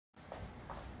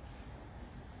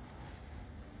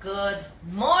Good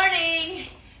morning.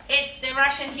 It's the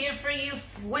Russian here for you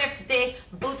with the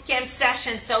boot camp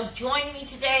session. So join me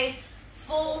today,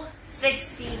 full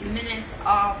 60 minutes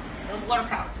of the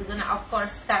workouts. We're gonna of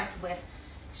course start with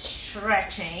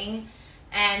stretching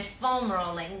and foam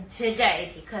rolling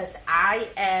today because I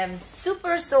am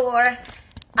super sore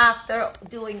after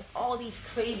doing all these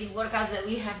crazy workouts that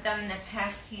we have done in the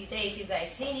past few days. You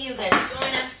guys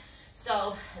join us.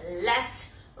 So let's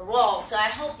roll. So I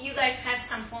hope you guys have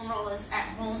some foam rollers at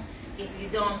home. If you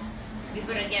don't, you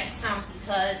better get some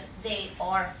because they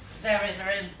are very,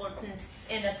 very important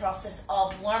in the process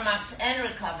of warm-ups and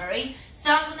recovery. So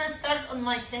I'm gonna start on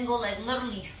my single leg,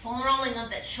 literally foam rolling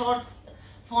on that short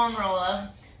foam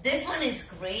roller. This one is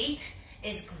great.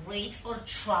 It's great for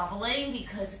traveling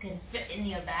because it can fit in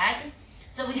your bag.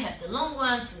 So we have the long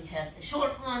ones, we have the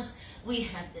short ones, we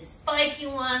have the spiky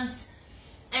ones.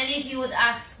 And if you would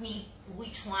ask me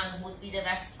which one would be the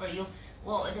best for you,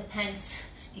 well, it depends.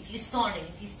 If you're starting,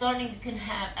 you can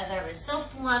have a very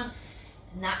soft one,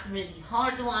 not really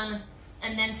hard one,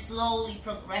 and then slowly,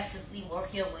 progressively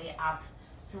work your way up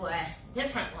to a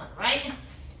different one, right?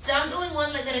 So I'm doing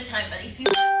one leg at a time, but if you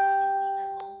have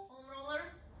a long foam roller,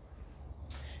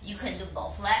 you can do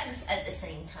both legs at the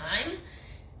same time.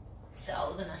 So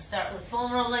we're gonna start with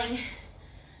foam rolling,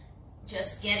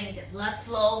 just getting the blood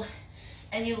flow.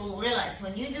 And you will realize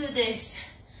when you do this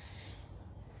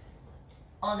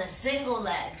on a single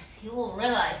leg, you will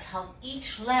realize how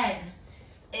each leg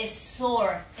is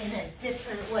sore in a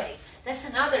different way. That's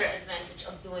another advantage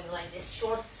of doing like this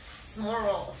short,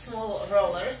 small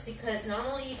rollers, because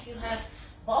normally if you have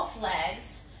both legs,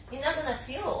 you're not gonna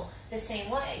feel the same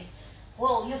way.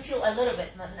 Well, you feel a little bit,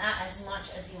 but not as much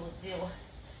as you would do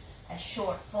a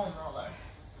short foam roller.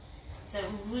 So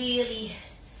really,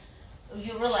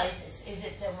 you realize this, is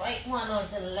it the right one or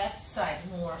the left side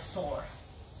more sore?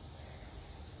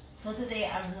 So today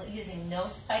I'm using no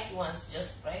spiky ones,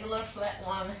 just regular flat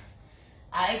one.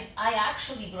 I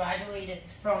actually graduated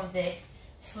from the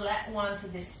flat one to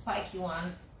the spiky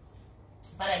one,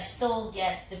 but I still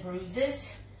get the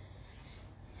bruises,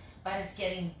 but it's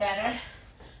getting better.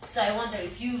 So I wonder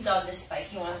if you done the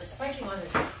spiky one. The spiky one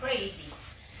is crazy.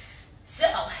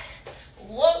 So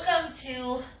welcome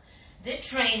to the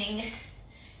training.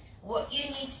 What you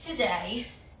need today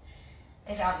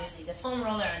is obviously the foam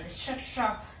roller and the stretch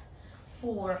strap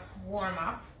for warm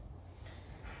up,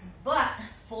 but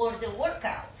for the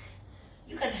workout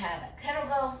you can have a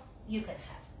kettlebell, you can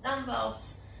have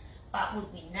dumbbells, but it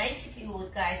would be nice if you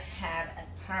would guys have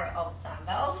a pair of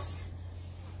dumbbells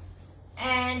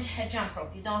and a jump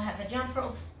rope. You don't have a jump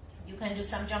rope, you can do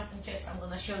some jumping jacks. I'm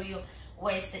going to show you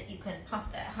ways that you can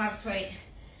pump that heart rate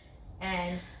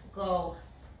and go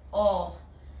all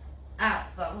out,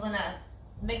 but we're gonna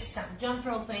mix some jump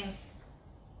roping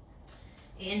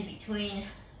in between.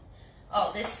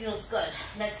 Oh, this feels good.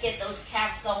 Let's get those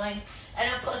calves going,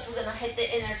 and of course we're gonna hit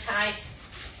the inner thighs.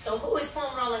 So who is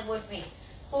foam rolling with me?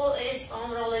 Who is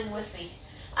foam rolling with me?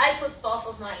 I put both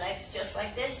of my legs just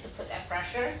like this to put that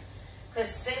pressure,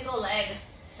 because single leg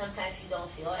sometimes you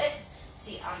don't feel it.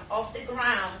 See, I'm off the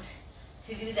ground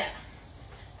to do that,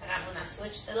 and I'm gonna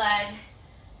switch the leg.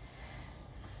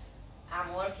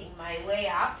 I'm working my way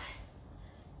up.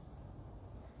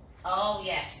 Oh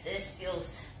yes, this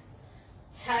feels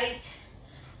tight.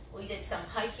 We did some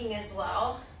hiking as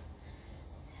well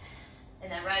in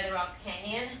the Red Rock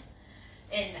Canyon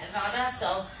in Nevada,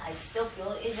 so I still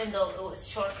feel it, even though it was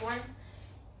short one.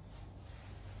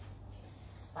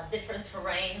 But different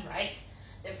terrain, right?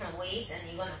 Different ways, and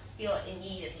you're gonna feel it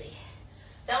immediately.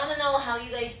 So I wanna know how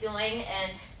you guys doing,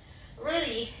 and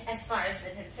really, as far as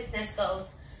the fitness goes,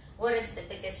 what is the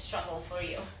biggest struggle for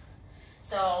you?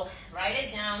 So write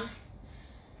it down.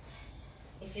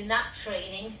 If you're not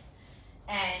training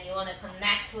and you want to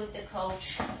connect with the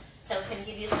coach so it can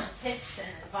give you some tips and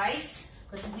advice,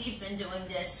 because we've been doing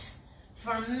this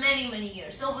for many, many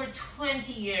years. Over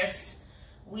 20 years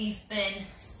we've been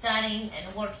studying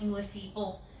and working with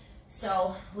people,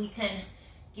 so we can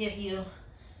give you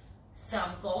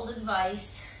some gold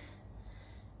advice.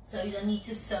 So you don't need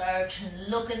to search and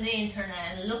look in the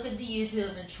internet and look at the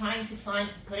YouTube and trying to find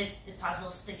and put the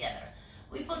puzzles together.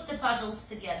 We put the puzzles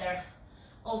together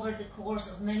over the course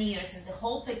of many years, and the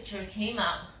whole picture came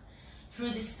out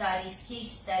through the studies,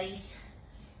 case studies,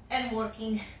 and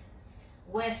working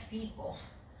with people.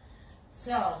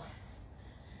 So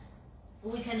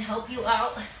we can help you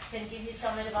out, can give you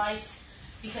some advice,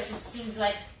 because it seems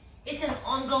like it's an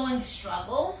ongoing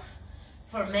struggle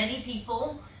for many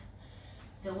people.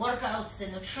 The workouts, the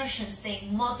nutrition,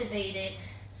 staying motivated,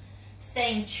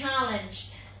 staying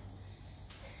challenged,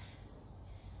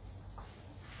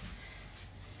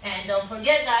 And don't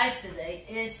forget, guys, today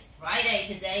is Friday.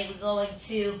 Today we're going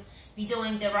to be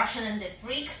doing the Russian and the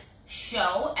Freak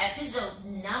show, episode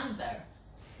number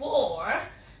 4.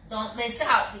 Don't miss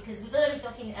out, because we're going to be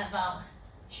talking about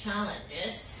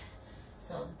challenges.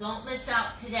 So don't miss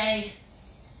out today.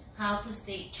 How to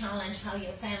stay challenged, how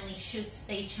your family should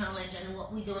stay challenged, and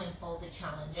what we're doing for the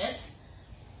challenges.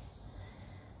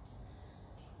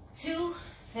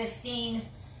 2:15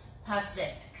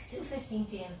 Pacific. 2:15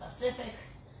 p.m. Pacific.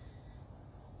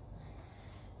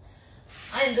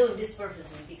 I am doing this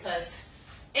purposely because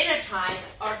inner thighs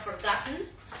are forgotten.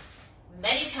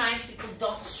 Many times people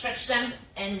don't stretch them,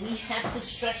 and we have to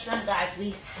stretch them, guys.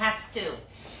 We have to.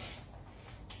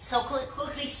 So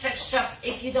quickly stretch straps.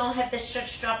 If you don't have the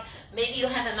stretch strap, maybe you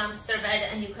have a monster bed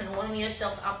and you can warm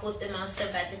yourself up with the monster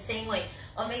bed the same way.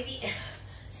 Or maybe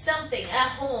something at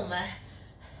home,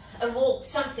 a rope,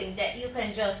 something that you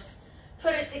can just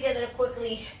put it together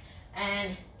quickly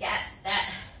and get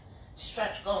that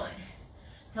stretch going.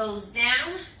 Toes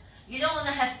down. You don't want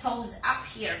to have toes up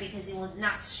here because it will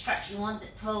not stretch. You want the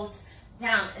toes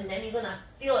down, and then you're going to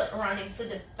feel it running through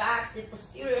the back, the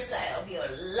posterior side of your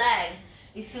leg.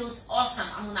 It feels awesome.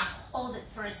 I'm going to hold it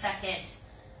for a second.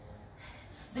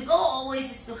 The goal always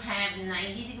is to have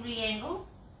 90-degree angle.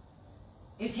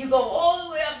 If you go all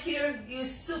the way up here, you're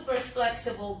super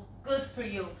flexible. Good for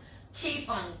you. Keep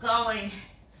on going.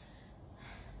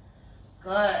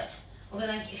 Good. We're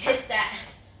going to hit that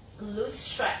glute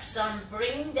stretch. So I'm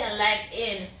bringing the leg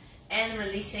in and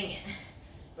releasing it.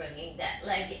 Bringing that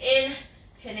leg in,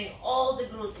 hitting all the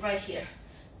glute right here.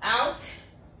 Out.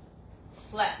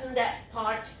 Flatten that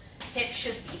part. Hip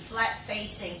should be flat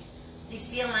facing the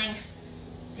ceiling.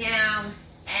 Down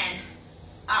and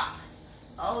up.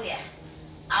 Oh yeah.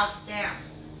 Out, down.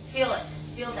 Feel it.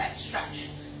 Feel that stretch.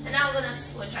 And now we're going to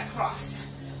switch across.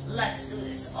 Let's do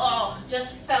this. Oh,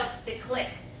 just felt the click.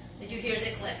 Did you hear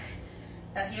the click?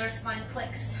 As your spine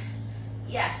clicks.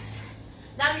 Yes.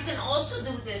 Now you can also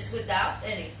do this without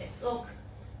anything. Look,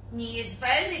 knees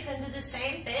bent. You can do the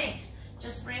same thing.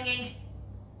 Just bringing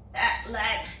that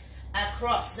leg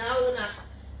across. Now we're going to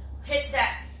hit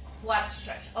that quad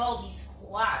stretch. All these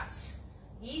quads.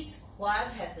 These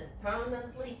quads have been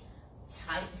permanently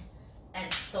tight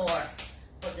and sore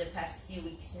for the past few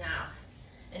weeks now.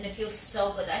 And it feels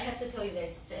so good. I have to tell you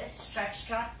guys, this stretch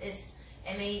strap is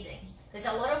amazing. Because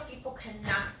a lot of people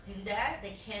cannot do that.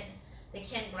 They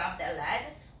can't grab their leg.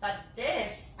 But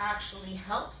this actually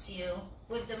helps you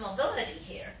with the mobility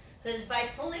here. Because by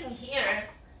pulling here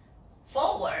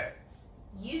forward,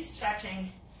 you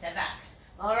stretching the back.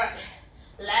 All right,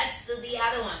 let's do the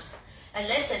other one. And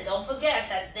listen, don't forget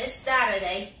that this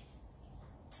Saturday,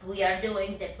 we are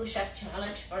doing the push-up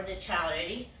challenge for the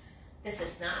charity. This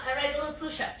is not a regular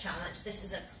push-up challenge. This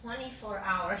is a 24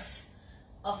 hours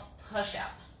of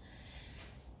push-up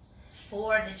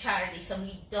for the charity. So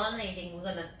we're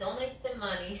gonna donate the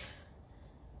money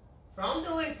from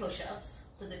doing push-ups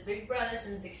to the Big Brothers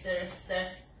and Big Sisters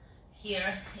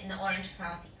here in Orange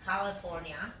County,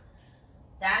 California.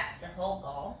 That's the whole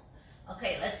goal.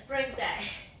 Okay, let's bring that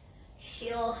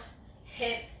heel,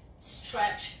 hip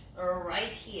stretch right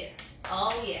here.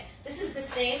 Oh yeah, this is the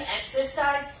same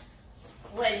exercise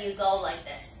when you go like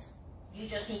this. You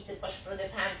just need to push through the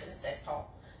pants and sit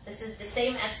tall. This is the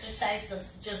same exercise that's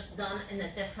just done in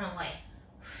a different way.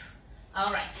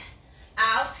 All right,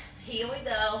 out, here we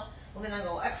go. We're gonna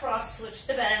go across, switch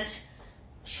the bend,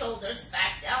 shoulders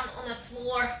back down on the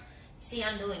floor. See,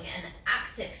 I'm doing an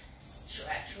active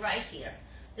stretch right here.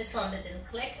 This one didn't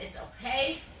click, it's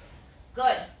okay.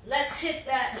 Good, let's hit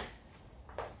that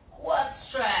quad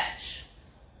stretch.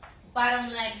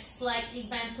 Bottom leg slightly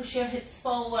bent, push your hips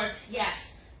forward.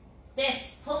 Yes,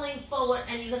 this, pulling forward,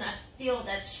 and you're gonna feel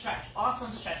that stretch.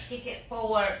 Awesome stretch, kick it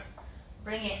forward.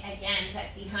 Bring it again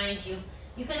back behind you.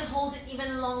 You can hold it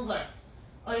even longer,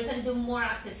 or you can do more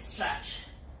active stretch.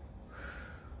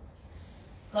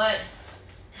 Good.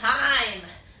 Time.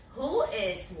 Who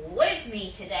is with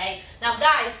me today? Now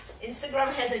guys,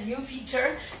 Instagram has a new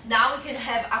feature. Now we can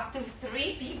have up to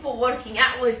 3 people working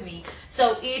out with me.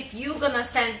 So if you're gonna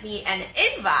send me an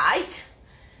invite,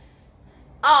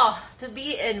 to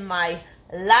be in my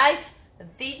live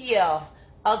video.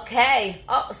 Okay.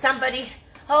 Oh, somebody,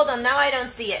 hold on, now I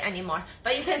don't see it anymore.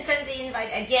 But you can send the invite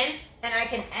again and I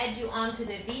can add you onto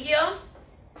the video.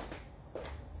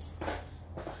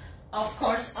 Of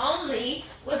course, only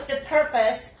with the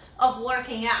purpose of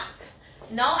working out.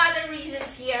 No other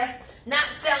reasons here, not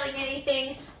selling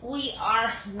anything, we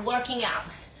are working out.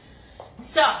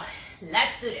 So,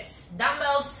 let's do this.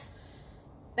 Dumbbells,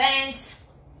 bands,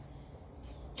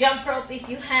 jump rope if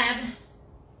you have,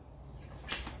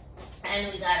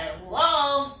 and we gotta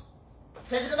roll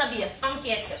So it's gonna be a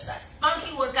funky exercise,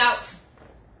 funky workout.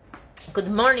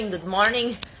 Good morning, good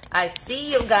morning. I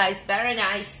see you guys, very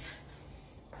nice.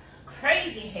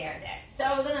 Crazy hair there.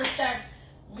 So we're gonna start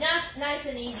nice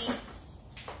and easy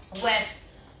with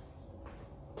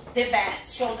the band.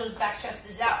 Shoulders back, chest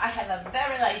is out. I have a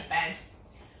very light band.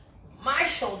 My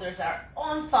shoulders are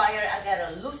on fire. I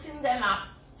gotta loosen them up.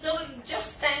 So we're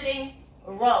just standing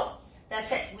row.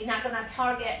 That's it. We're not gonna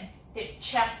target the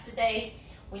chest today.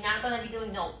 We're not gonna be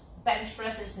doing no bench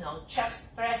presses, no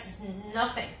chest presses,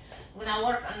 nothing. We're gonna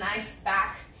work on nice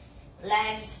back,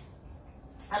 legs,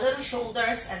 a little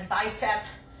shoulders and bicep.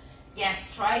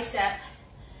 Yes, tricep.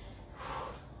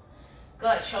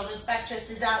 Good. Shoulders back, chest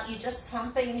is out. You're just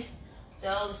pumping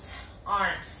those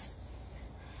arms.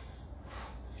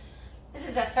 This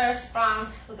is the first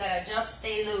round. We gotta just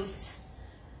stay loose.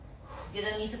 You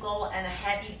don't need to go on a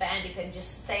heavy band. You can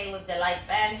just stay with the light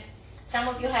band. Some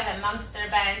of you have a monster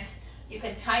band. You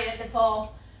can tie it at the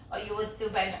pole, or you would do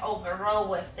bend over row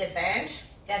with the bench.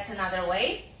 That's another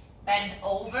way. Bend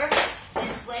over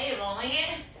this way, rolling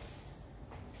it.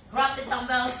 Grab the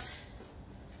dumbbells.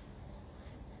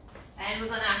 And we're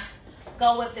gonna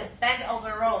go with the bend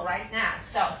over row right now.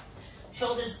 So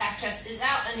shoulders back, chest is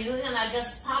out, and you're gonna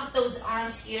just pump those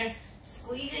arms here,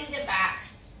 squeezing the back.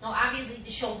 Now obviously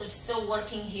the shoulders still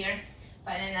working here,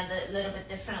 but in a little bit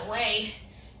different way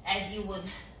as you would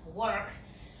work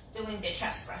doing the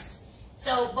chest press.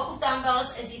 So both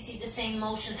dumbbells, as you see, the same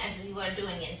motion as we were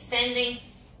doing in standing,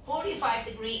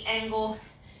 45-degree angle,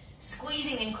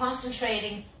 squeezing and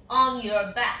concentrating on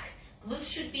your back.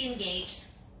 Glutes should be engaged,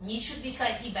 knees should be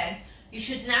slightly bent. You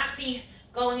should not be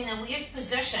going in a weird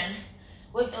position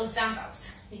with those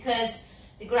dumbbells because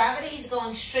the gravity is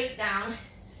going straight down.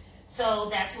 So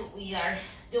that's what we are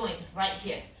doing right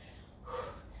here.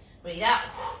 Breathe out,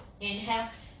 inhale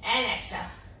and exhale.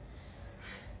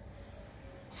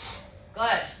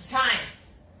 Good, time.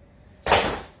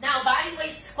 Now body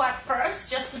weight squat first,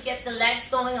 just to get the legs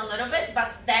going a little bit,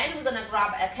 but then we're gonna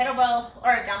grab a kettlebell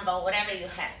or a dumbbell, whatever you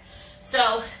have.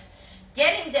 So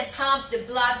getting the pump, the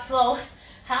blood flow,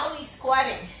 how are we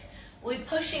squatting? We're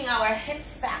pushing our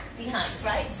hips back behind,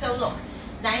 right? So look,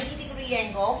 90-degree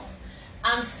angle.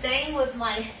 I'm staying with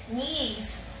my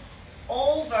knees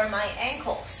over my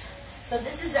ankles. So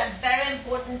this is a very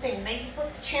important thing. Maybe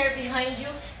put the chair behind you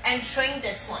and train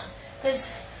this one. Because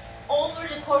over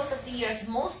the course of the years,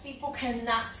 most people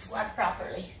cannot squat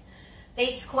properly. They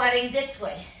squatting this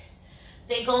way.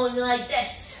 They going like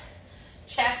this.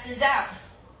 Chest is out.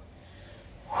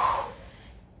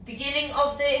 Beginning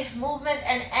of the movement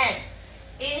and end.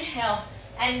 Inhale,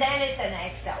 and then it's an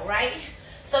exhale, right?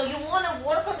 So you want to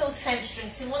work on those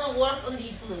hamstrings. You want to work on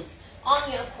these glutes,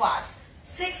 on your quads.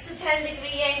 6 to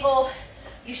 10-degree angle.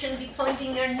 You shouldn't be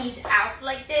pointing your knees out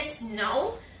like this.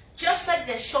 No, just like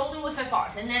this, shoulder width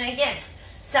apart. And then again,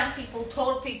 some people,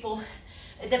 tall people,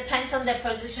 it depends on the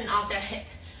position of their hip.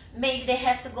 Maybe they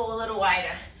have to go a little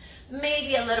wider,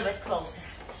 maybe a little bit closer.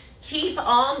 Keep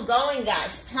on going,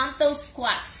 guys. Pump those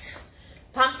squats.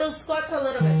 Pump those squats a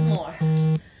little bit more.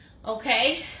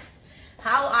 Okay?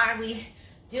 How are we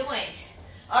doing?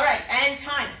 All right, and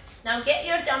time. Now get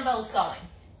your dumbbells going.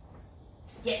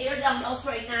 Get your dumbbells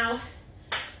right now.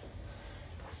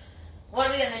 What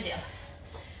are we gonna do?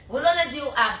 We're gonna do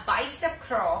a bicep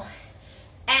curl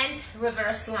and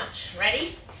reverse lunge.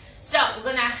 Ready? So we're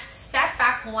gonna step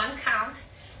back 1 count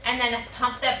and then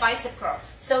pump that bicep curl.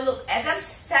 So look, as I'm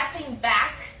stepping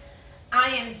back, I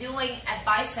am doing a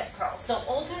bicep curl. So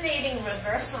alternating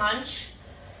reverse lunge,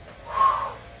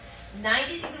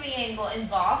 90-degree angle in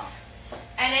both.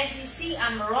 And as you see,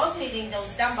 I'm rotating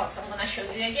those dumbbells. I'm gonna show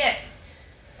you again.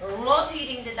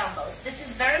 Rotating the dumbbells. This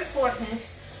is very important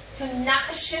to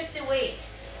not shift the weight,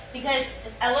 because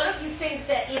a lot of you think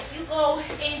that if you go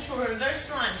into reverse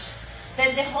lunge,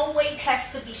 then the whole weight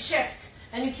has to be shifted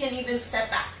and you can't even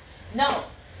step back. No,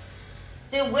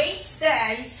 the weight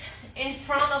stays in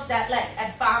front of that leg,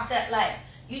 above that leg.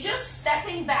 You're just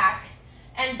stepping back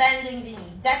and bending the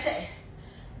knee. That's it.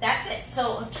 That's it.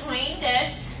 So train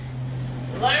this,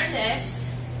 learn this,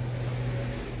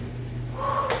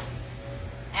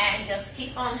 and just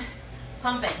keep on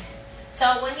pumping.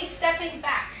 So when you're stepping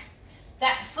back,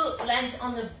 that foot lands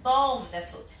on the ball of the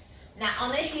foot. Now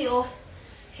on the heel,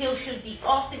 heel should be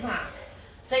off the ground.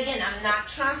 So again, I'm not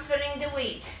transferring the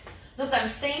weight. Look, I'm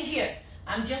staying here.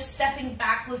 I'm just stepping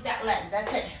back with that leg.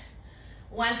 That's it.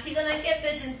 Once you're gonna get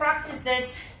this and practice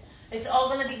this, it's all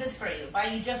gonna be good for you.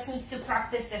 But you just need to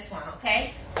practice this one,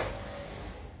 okay?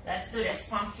 Let's do this.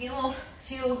 Pump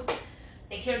few.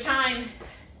 Take your time.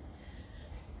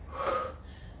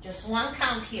 Just 1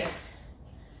 count here.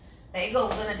 There you go.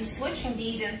 We're gonna be switching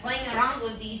these and playing around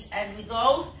with these as we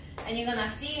go, and you're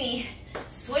gonna see me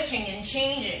switching and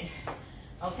changing,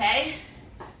 okay?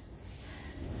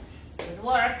 Good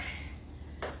work.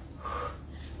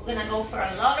 We're gonna go for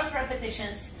a lot of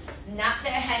repetitions, not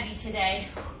that heavy today.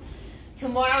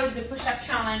 Tomorrow is the push-up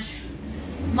challenge.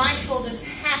 My shoulders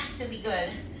have to be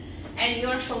good, and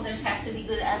your shoulders have to be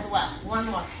good as well. One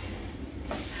more.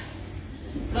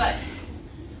 Good.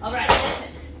 All right,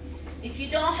 listen. If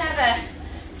you don't have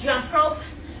a jump rope,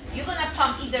 you're gonna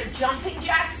pump either jumping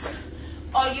jacks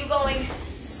or you're going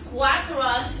squat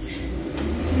thrust.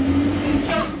 You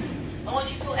jump. I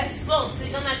want you to explode, so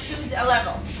you're gonna choose a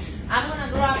level. I'm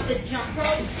gonna grab the jump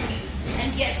rope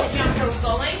and get the jump rope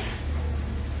going.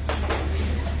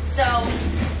 So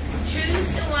choose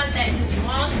the one that you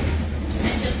want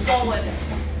and just go with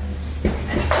it.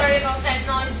 And sorry about that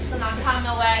noise, it's gonna come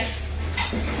away.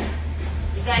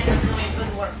 You guys are doing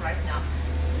good work right now.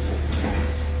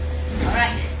 All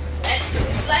right, let's do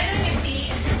it. Slide on your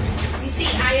feet. You see,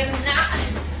 I am not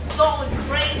going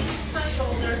crazy with my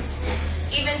shoulders,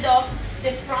 even though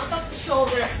the front of the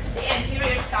shoulder, the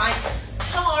anterior side,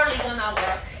 totally gonna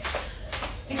work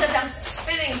because I'm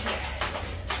spinning here.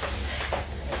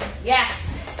 Yes,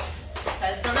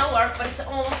 that's gonna work, but it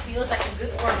almost feels like a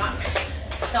good warm-up.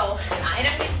 So, light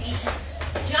on your feet.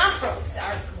 Jump ropes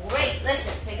are great.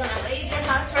 Listen, they're gonna raise your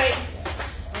heart rate.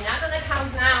 We're not gonna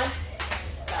count now,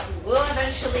 but we will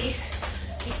eventually.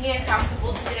 Keep me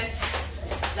accountable to this.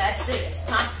 Let's do this.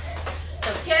 Pump.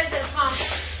 So kids and pump.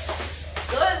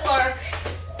 Good work.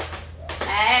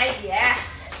 Hey, yeah.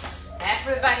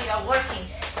 Everybody are working.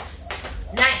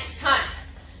 Nice. Time.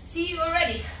 See you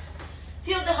already.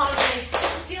 Feel the heart rate.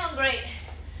 Feeling great.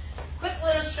 Quick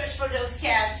little stretch for those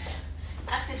calves.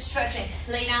 Active stretching.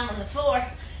 Lay down on the floor.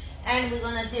 And we're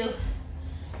gonna do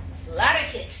flutter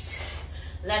kicks.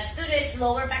 Let's do this.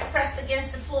 Lower back pressed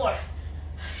against the floor.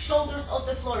 Shoulders off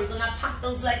the floor. You're gonna pump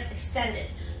those legs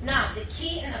extended. Now, the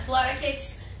key in the flutter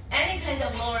kicks, any kind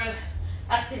of lower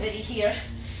activity here,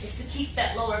 is to keep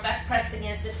that lower back pressed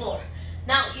against the floor.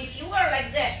 Now, if you are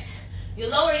like this, you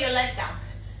lower your leg down.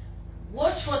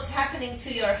 Watch what's happening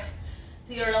to your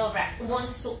lower back. It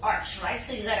wants to arch, right?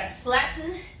 So you gotta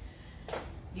flatten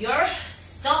your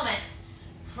stomach.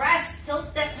 Press,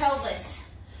 tilt that pelvis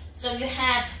so you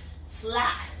have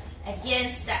flat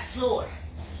against that floor.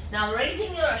 Now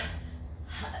raising your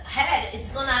head is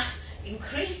gonna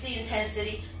increase the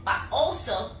intensity, but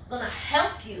also gonna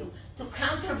help you to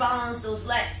counterbalance those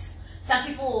legs. Some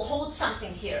people will hold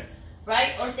something here,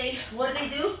 right? Or what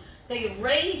do? They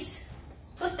raise,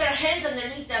 put their hands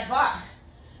underneath their butt,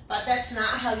 but that's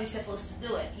not how you're supposed to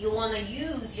do it. You wanna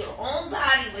use your own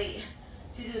body weight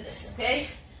to do this, okay?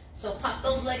 So pump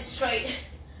those legs straight.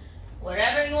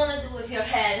 Whatever you wanna do with your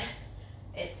head,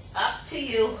 it's up to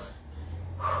you.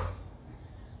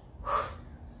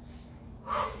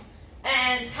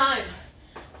 And time.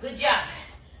 Good job.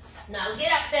 Now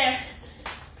get up there.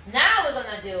 Now we're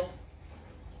gonna do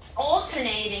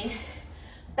alternating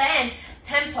bend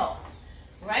tempo.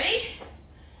 Ready?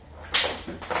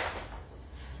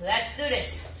 Let's do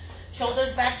this.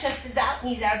 Shoulders back, chest is out,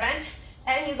 knees are bent,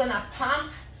 and you're gonna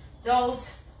pump those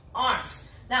arms.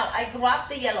 Now I grabbed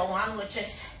the yellow one, which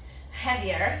is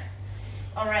heavier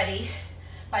already,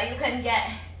 but you can get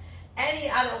any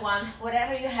other one,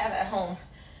 whatever you have at home.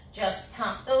 Just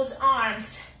pump those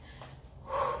arms.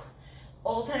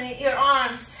 Alternate your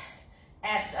arms.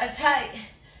 Abs are tight.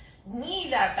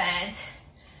 Knees are bent.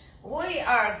 We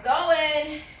are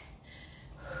going.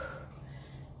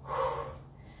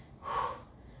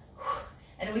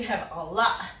 And we have a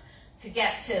lot to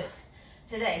get to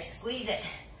today. Squeeze it.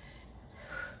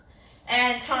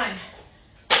 And time.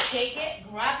 Take it,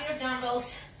 grab your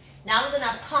dumbbells. Now we're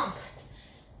gonna pump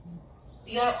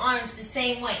your arms the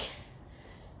same way.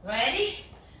 Ready?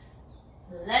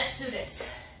 Let's do this.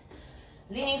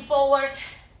 Leaning forward,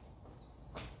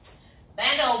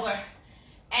 bend over,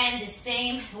 and the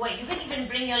same way. You can even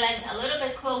bring your legs a little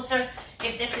bit closer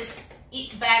if this is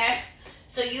better,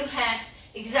 so you have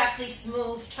exactly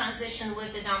smooth transition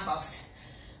with the dumbbells.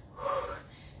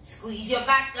 Squeeze your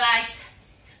back, guys.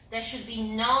 There should be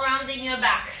no round in your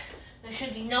back. There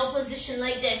should be no position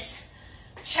like this.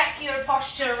 Check your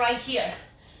posture right here.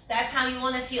 That's how you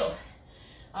want to feel.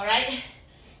 All right?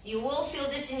 You will feel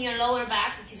this in your lower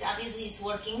back because obviously it's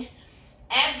working.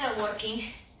 Abs are working.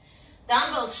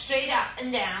 Dumbbells straight up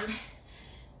and down.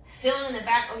 Feeling in the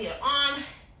back of your arm.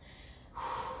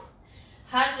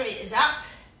 Heart rate is up.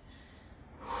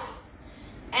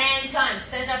 And time.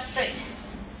 Stand up straight.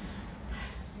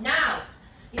 Now,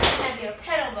 you can have your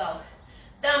kettlebell,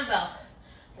 dumbbell,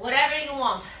 whatever you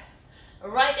want,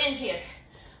 right in here.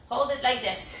 Hold it like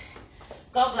this.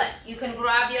 Goblet. You can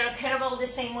grab your kettlebell the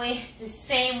same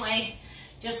way,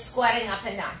 just squatting up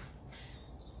and down.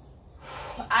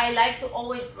 I like to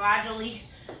always gradually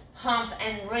pump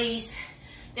and raise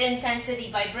the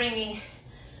intensity by bringing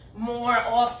more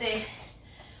of the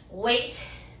weight.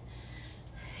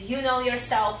 You know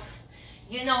yourself,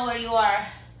 you know where you are,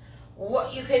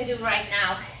 what you can do right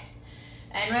now.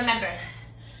 And remember,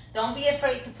 don't be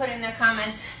afraid to put in the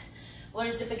comments what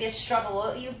is the biggest struggle,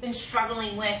 what you've been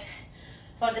struggling with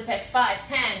for the past 5,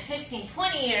 10, 15,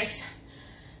 20 years.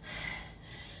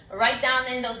 Write down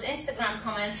in those Instagram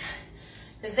comments,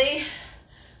 because they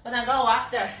gonna go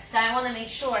after. So I wanna make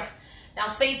sure.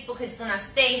 Now Facebook is gonna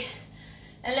stay.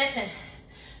 And listen,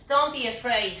 don't be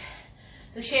afraid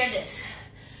to share this.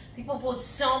 People put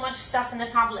so much stuff in the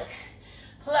public.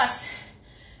 Plus,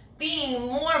 being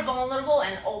more vulnerable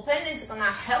and open is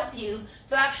gonna help you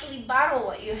to actually battle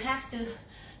what you have to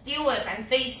deal with and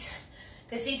face.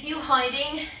 Because if you're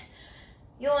hiding,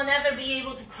 you'll never be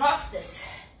able to cross this,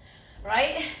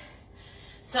 right?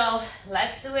 So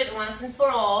let's do it once and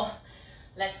for all.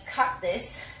 Let's cut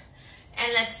this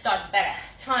and let's start better.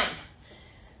 Time.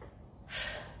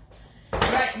 All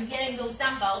right, we're getting those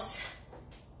dumbbells.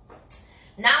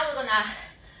 Now we're gonna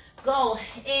go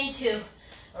into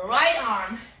right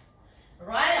arm,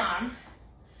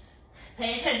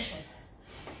 pay attention.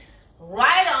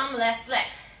 Right arm, left leg.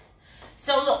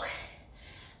 So look,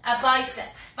 a bicep,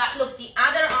 but look, the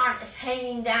other arm is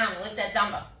hanging down with that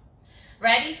dumbbell.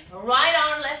 Ready? Right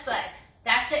arm, left leg.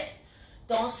 That's it.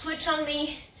 Don't switch on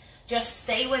me. Just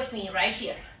stay with me right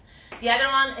here. The other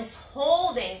one is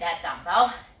holding that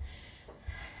dumbbell.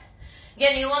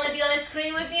 Again, you want to be on the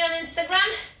screen with me on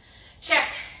Instagram? Check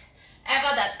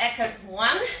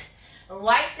Eva.Eckert1.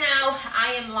 Right now,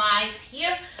 I am live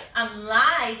here. I'm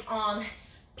live on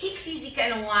Peak Physique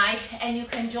NY, and you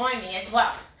can join me as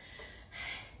well.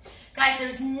 Guys,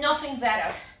 there's nothing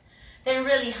better than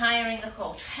really hiring a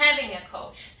coach,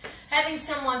 having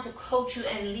someone to coach you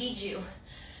and lead you.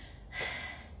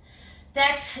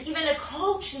 That's, even a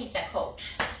coach needs a coach.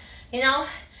 You know,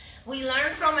 we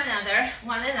learn from one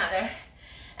another,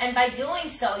 and by doing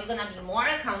so, you're gonna be more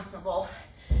accountable.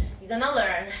 You're gonna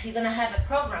learn, you're gonna have a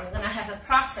program, you're gonna have a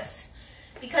process.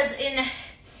 Because in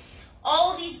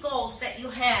all these goals that you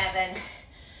have and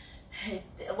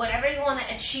whatever you wanna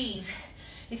achieve,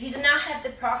 if you do not have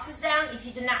the process down, if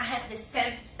you do not have the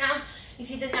steps down, if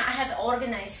you do not have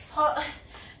organized,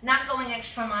 not going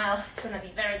extra mile, it's gonna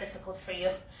be very difficult for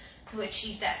you to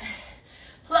achieve that.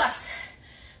 Plus,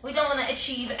 we don't wanna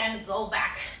achieve and go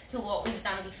back to what we've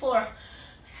done before,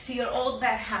 to your old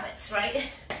bad habits, right?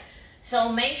 So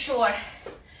make sure,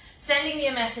 sending me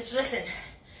a message, listen,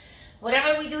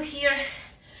 whatever we do here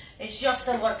is just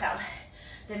a workout.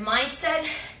 The mindset,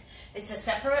 it's a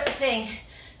separate thing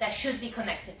that should be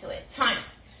connected to it. Time.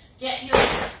 Get your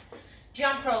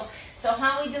jump rope. So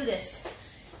how we do this?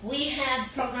 We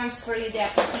have programs for you. The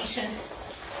application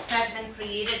has been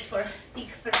created for peak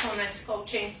performance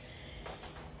coaching.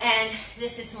 And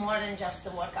this is more than just a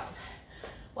workout.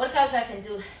 Workouts I can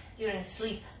do during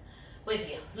sleep with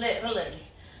you, literally.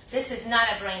 This is not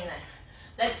a brainer.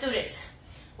 Let's do this.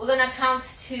 We're gonna count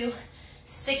to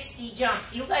 60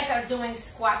 jumps. You guys are doing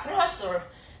squat thrusts or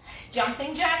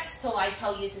jumping jacks till I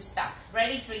tell you to stop.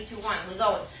 Ready? 3, 2, 1. We're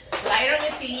going. Light on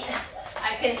your feet.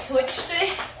 I can switch to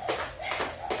it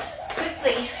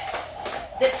quickly.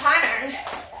 The pattern,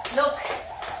 look,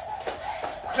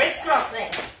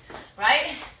 crisscrossing,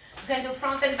 right? You can do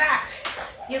front and back.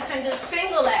 You can do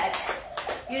single leg.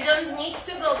 You don't need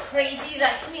to go crazy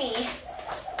like me.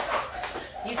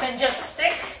 You can just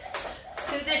stick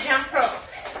to the jump rope.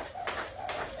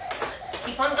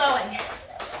 Keep on going.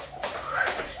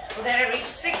 We're gonna reach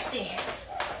 60.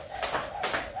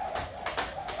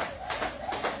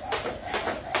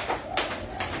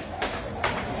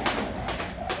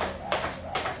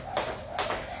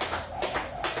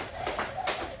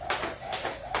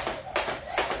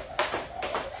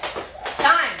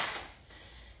 Time.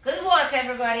 Good work,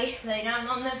 everybody. Lay down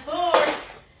on the floor.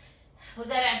 We're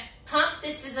gonna pump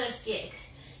the scissors gig.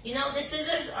 You know the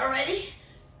scissors already?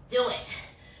 Do it.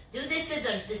 Do the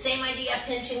scissors. The same idea,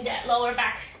 pinching that lower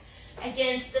back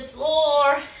against the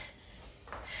floor.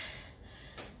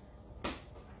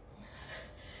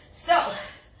 So,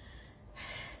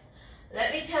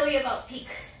 let me tell you about peak.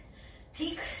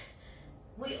 Peak,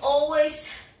 we always,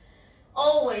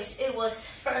 it was,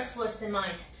 first was the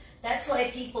mind. That's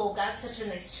why people got such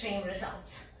an extreme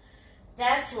result.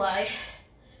 That's why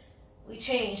we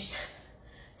changed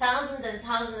thousands and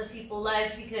thousands of people's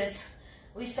lives, because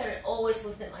we started always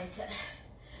with the mindset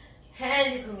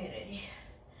and the community.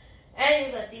 and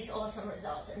you got these awesome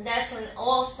results. And that's when it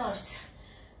all starts.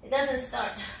 It doesn't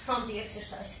start from the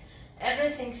exercise.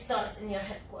 Everything starts in your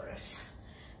headquarters,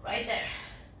 right there.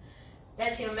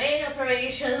 That's your main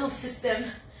operational system.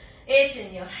 It's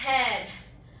in your head.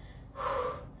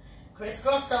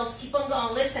 Crisscross those, keep on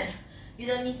going. Listen, you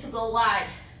don't need to go wide.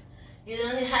 You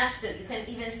don't have to. You can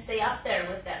even stay up there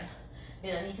with them.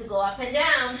 You don't need to go up and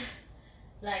down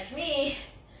like me.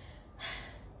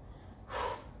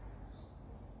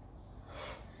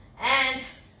 And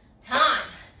time.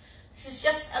 This is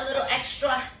just a little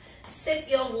extra. Sip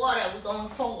your water. We're going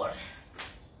forward.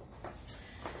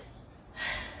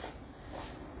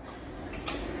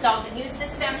 So the new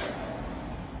system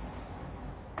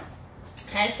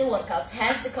has the workouts,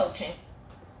 has the coaching.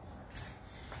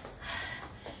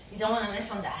 You don't want to miss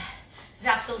on that. It's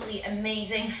absolutely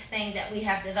amazing thing that we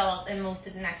have developed and moved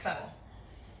to the next level.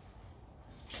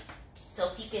 So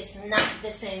Peak is not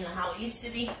the same as how it used to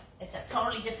be. It's a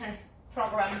totally different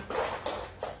program.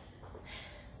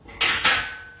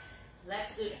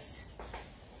 Let's do this.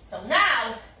 So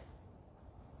now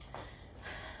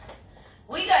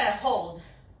we gotta hold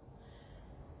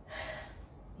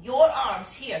your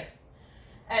arms here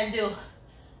and do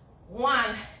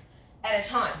one at a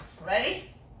time. Ready?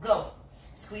 Go.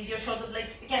 Squeeze your shoulder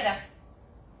blades together.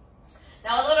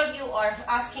 Now a lot of you are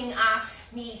asking us,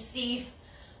 me, Steve,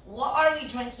 what are we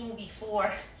drinking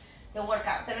before the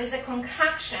workout? There is a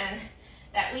concoction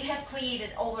that we have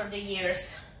created over the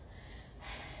years.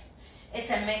 It's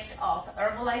a mix of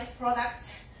Herbalife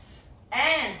products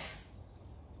and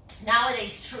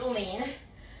nowadays True Lean.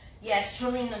 Yes, True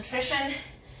Lean Nutrition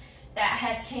that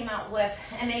has came out with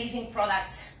amazing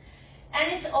products. And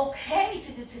it's okay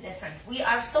to do two different. We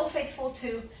are so faithful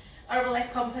to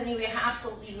Herbalife company. We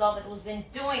absolutely love it. We've been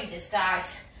doing this,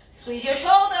 guys. Squeeze your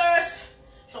shoulders.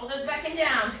 Shoulders back and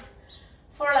down.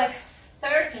 For like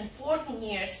 13, 14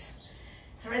 years.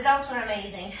 The results are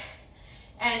amazing.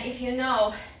 And if you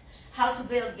know how to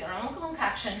build your own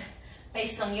concoction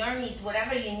based on your needs,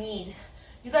 whatever you need,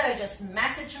 you gotta just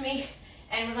message me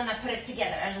and we're gonna put it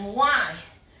together. And why?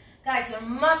 Guys, your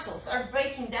muscles are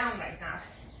breaking down right now.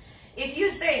 If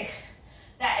you think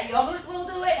that yogurt will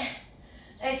do it,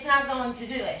 it's not going to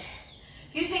do it.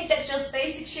 If you think that just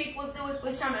basic shake will do it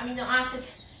with some amino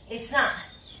acids, it's not.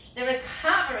 The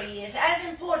recovery is as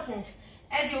important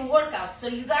as your workout. So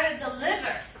you gotta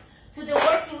deliver to the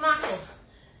working muscle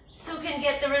so you can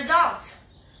get the results.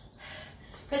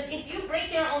 Because if you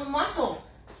break your own muscle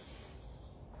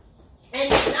and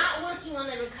you're not working on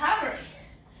the recovery,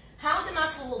 how the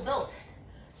muscle will build,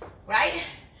 right?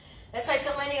 That's why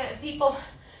so many people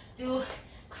do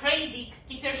crazy,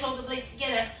 keep your shoulder blades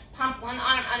together, pump one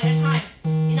arm at a time.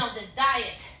 You know, the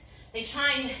diet, they're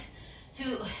trying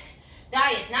to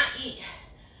diet, not eat,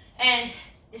 and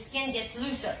the skin gets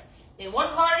looser. They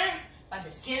work harder, but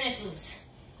the skin is loose.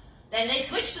 Then they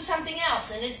switch to something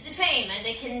else, and it's the same, and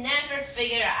they can never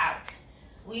figure it out.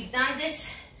 We've done this,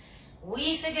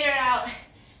 we figure it out.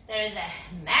 There is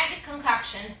a magic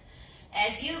concoction.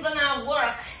 As you're gonna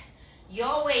work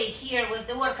your way here with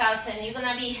the workouts and you're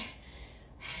gonna be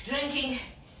drinking,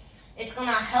 it's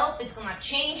gonna help, it's gonna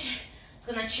change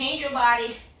your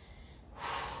body,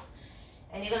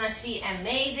 and you're gonna see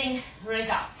amazing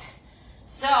results.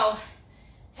 So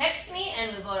text me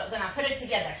and we're gonna put it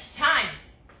together. Time.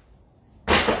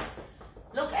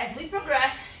 Look, as we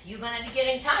progress, you're gonna be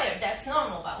getting tired. That's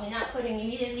normal, but we're not quitting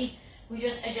immediately. We're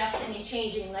just adjusting and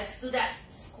changing. Let's do that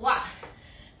squat.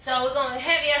 So we're going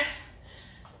heavier.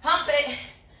 Pump it.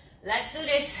 Let's do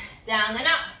this. Down and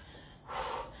up.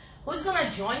 Who's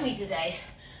gonna join me today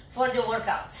for the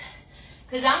workouts?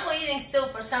 Because I'm waiting still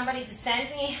for somebody to send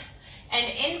me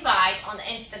an invite on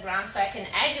Instagram so I can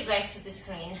add you guys to the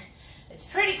screen. It's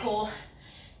pretty cool.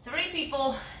 3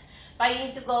 people, but you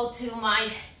need to go to my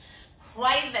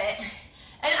private.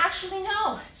 And actually,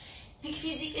 no. Peak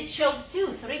Physique, it showed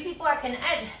 2. 3 people I can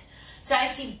add. So I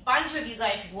see a bunch of you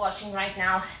guys watching right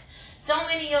now. So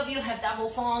many of you have double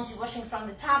phones. You're watching from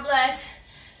the tablets.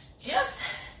 Just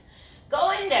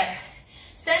go in there.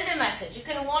 Send a message. You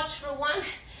can watch for one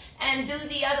and do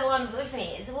the other one with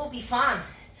me. It will be fun.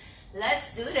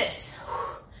 Let's do this.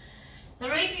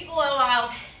 3 people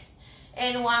allowed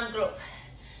in one group.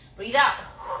 Breathe out.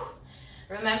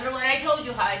 Remember what I told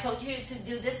you, how I told you to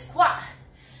do this squat,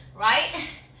 right?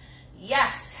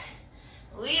 Yes,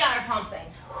 we are pumping.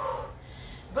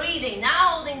 Breathing,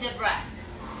 now holding the breath.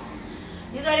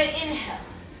 You gotta inhale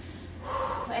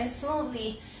and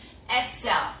smoothly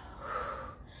exhale.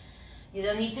 You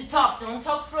don't need to talk. Don't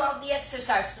talk throughout the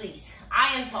exercise, please.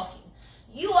 I am talking.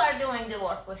 You are doing the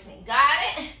work with me.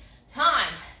 Got it?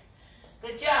 Time.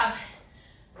 Good job.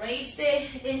 Raise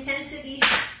the intensity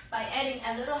by adding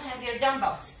a little heavier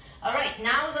dumbbells. All right,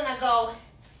 now we're gonna go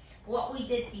what we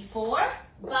did before,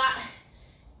 but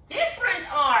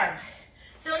different arm.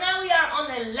 So now we are on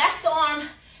the left arm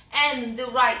and the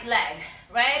right leg.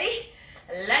 Ready?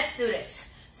 Let's do this.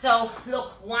 So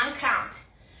look, 1 count.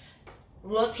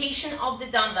 Rotation of the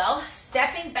dumbbell,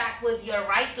 stepping back with your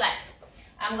right leg.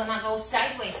 I'm gonna go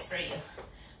sideways for you.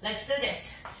 Let's do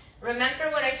this. Remember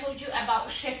what I told you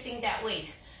about shifting that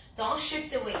weight. Don't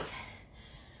shift the weight.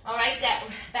 All right, that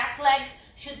back leg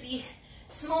should be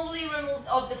smoothly removed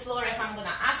off the floor if I'm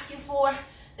gonna ask you for.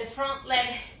 The front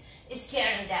leg is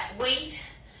carrying that weight.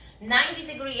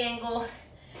 90-degree angle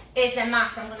is a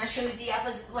must. I'm gonna show you the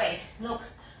opposite way. Look,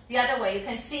 the other way, you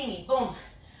can see me, boom.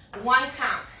 1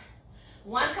 count.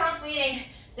 1 count meaning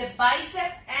the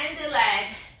bicep and the leg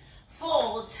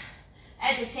folds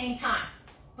at the same time,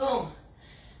 boom.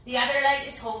 The other leg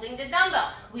is holding the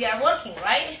dumbbell. We are working,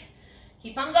 right?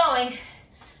 Keep on going.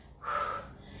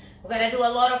 We're gonna do a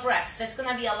lot of reps. There's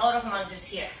gonna be a lot of lunges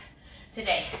here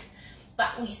today.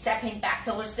 But we stepping back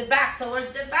towards the back,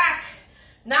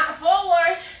 not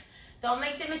forward. Don't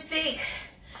make the mistake.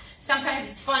 Sometimes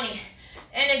it's funny.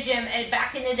 In a gym, and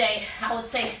back in the day, I would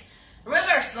say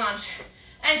reverse lunge,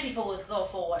 and people would go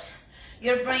forward.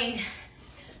 Your brain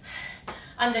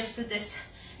understood this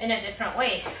in a different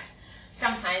way.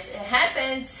 Sometimes it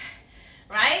happens,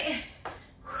 right?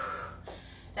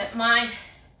 That mind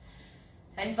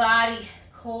and body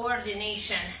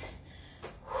coordination.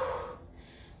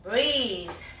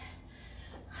 Breathe.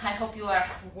 I hope you are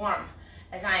warm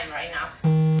as I am right now.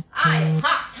 I am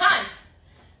hot. Time.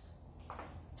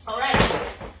 All right,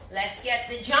 let's get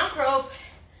the jump rope.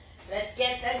 Let's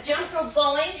get that jump rope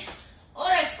going, or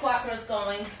escuadros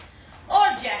going,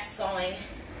 or jacks going.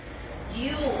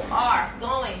 You are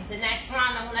going. The next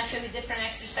round, I'm gonna show you different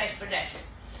exercise for this.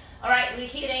 All right, we're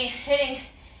hitting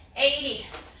 80.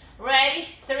 Ready?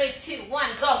 3, 2,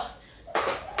 1, go.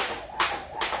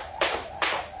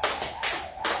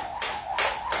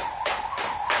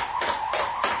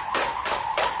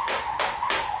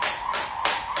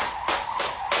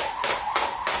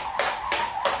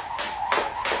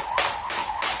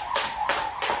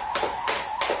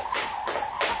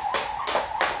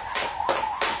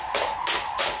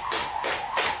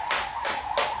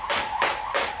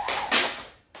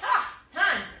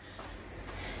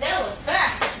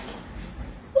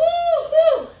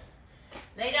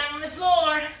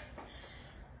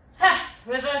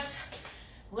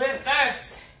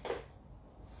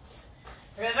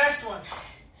 Reverse one.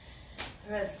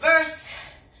 Reverse.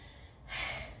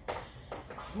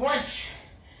 Crunch.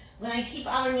 We're gonna keep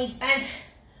our knees bent.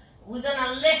 We're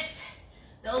gonna lift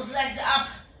those legs up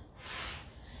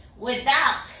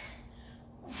without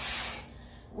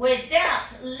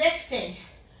lifting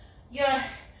your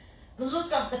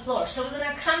glutes off the floor. So we're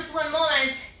gonna come to a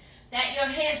moment that your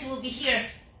hands will be here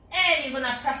and you're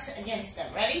gonna press against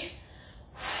them. Ready?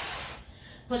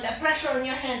 Put that pressure on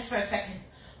your hands for a second.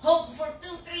 Hold for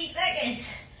 2-3 seconds.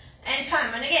 And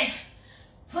time. And again,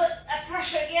 put a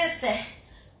pressure against it.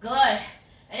 Good.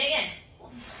 And again,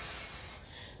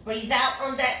 breathe out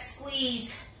on that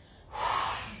squeeze.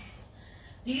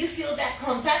 Do you feel that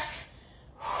contact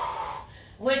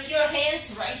with your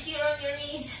hands right here on your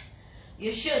knees?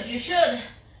 You should.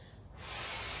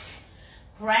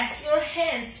 Press your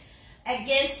hands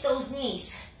against those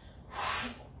knees.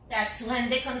 That's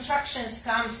when the contractions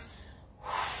comes.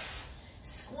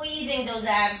 Squeezing those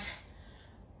abs.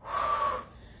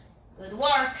 Good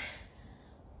work.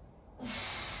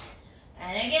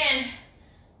 And again.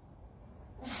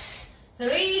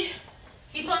 3,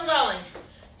 keep on going.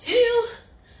 2,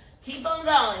 keep on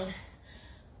going.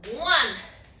 1,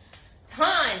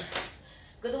 time.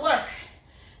 Good work.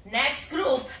 Next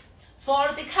group for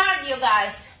the cardio,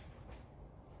 guys.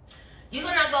 You're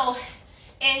gonna go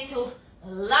into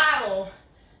lateral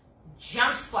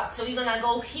jump squat. So you're gonna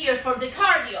go here for the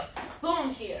cardio.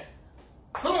 Boom, here.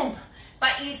 Boom.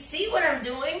 But you see what I'm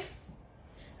doing?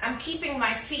 I'm keeping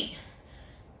my feet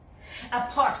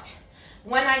apart.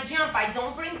 When I jump, I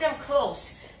don't bring them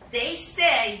close. They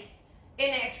stay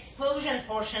in the explosion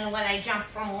portion when I jump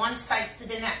from one side to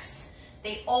the next.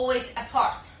 They always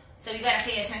apart. So you gotta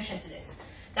pay attention to this.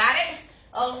 Got it?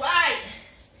 All right.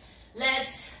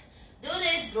 Let's do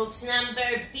this. Groups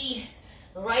number B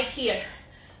right here.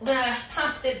 We're gonna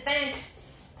pump the bent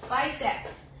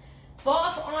bicep.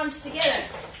 Both arms together.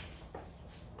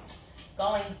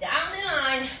 Going down the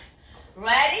line.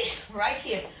 Ready? Right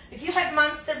here. If you have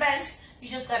monster bends, you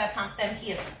just gotta pump them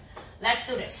here. Let's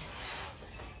do this.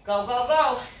 Go, go,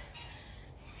 go.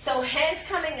 So hands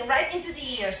coming right into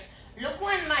the ears. Look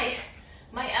when my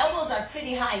My elbows are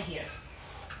pretty high here.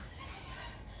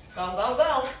 Go, go,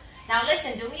 go. Now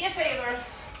listen, do me a favor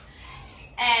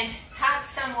and tag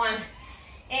someone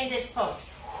in this post.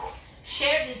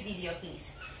 Share this video,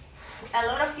 please. A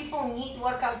lot of people need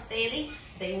workouts daily.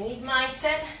 They need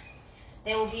mindset.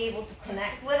 They will be able to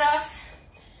connect with us.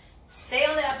 Stay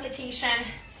on the application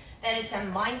that it's a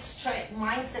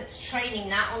mindset training,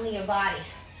 not only your body.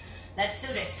 Let's do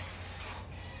this.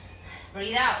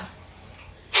 Breathe out.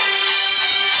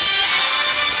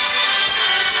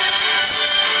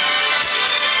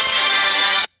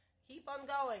 Keep on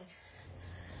going.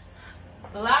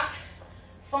 Block,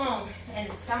 foam, and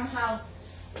somehow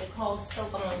the cold's still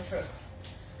going through.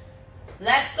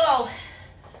 Let's go.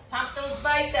 Pump those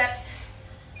biceps.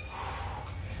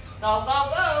 Go,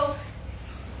 go, go.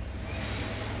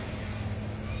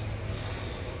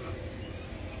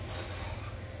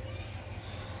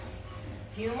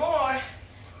 Few more.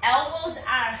 Elbows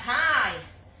are high.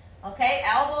 Okay,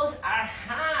 elbows are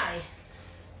high.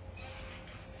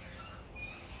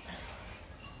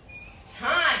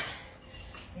 Time.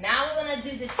 Now we're gonna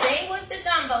do the same with the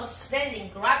dumbbells.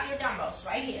 Standing, grab your dumbbells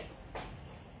right here.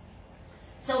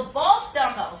 So both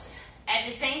dumbbells at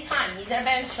the same time. Knees are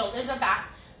bent, shoulders are back.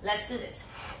 Let's do this.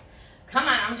 Come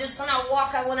on, I'm just gonna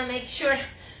walk. I wanna make sure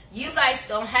you guys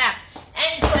don't have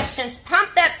any questions.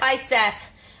 Pump that bicep.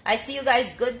 I see you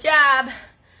guys, good job.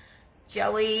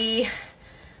 Joey,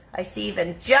 I see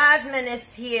even Jasmine is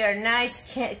here. Nice,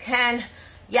 Ken.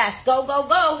 Yes, go, go,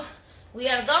 go. We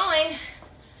are going.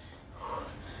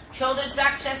 Shoulders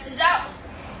back, chest is out.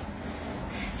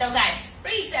 So guys,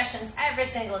 3 sessions every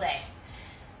single day.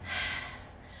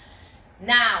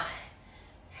 Now,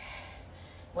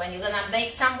 when you're gonna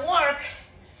make some work,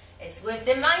 it's with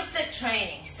the mindset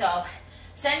training. So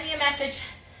send me a message.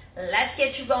 Let's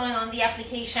get you going on the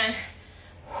application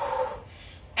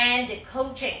and the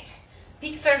coaching,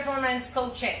 peak performance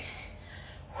coaching,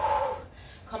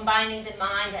 combining the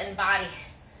mind and body.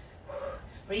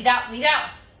 Breathe out, breathe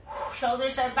out.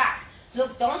 Shoulders are back.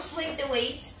 Look, don't swing the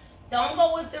weights. Don't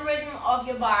go with the rhythm of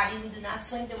your body. We do not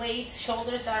swing the weights.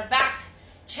 Shoulders are back.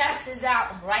 Chest is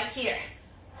out right here.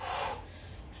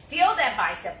 Feel that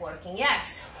bicep working,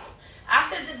 yes.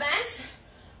 After the bends,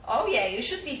 oh yeah, you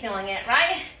should be feeling it,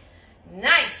 right?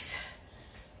 Nice.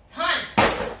 Ton.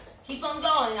 Keep on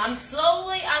going. I'm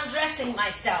slowly undressing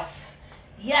myself.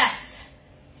 Yes.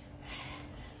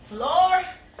 Floor,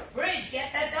 bridge.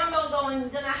 Get that dumbbell going. We're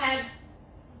gonna have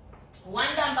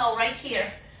 1 dumbbell right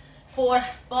here for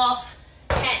both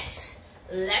hands.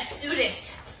 Let's do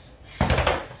this.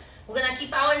 We're gonna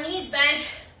keep our knees bent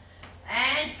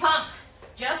and pump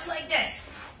just like this.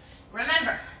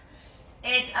 Remember,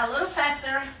 it's a little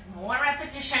faster, more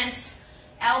repetitions.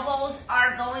 Elbows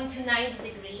are going to 90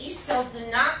 degrees, so do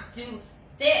not do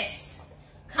this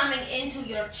coming into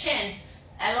your chin.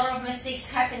 A lot of mistakes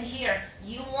happen here.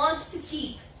 You want to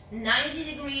keep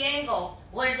 90-degree angle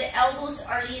where the elbows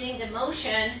are leading the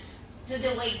motion to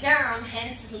the way down,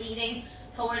 hence leading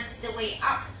towards the way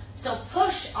up. So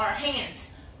push our hands,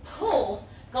 pull,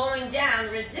 going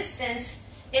down, resistance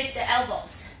is the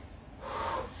elbows.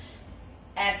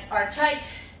 Abs are tight.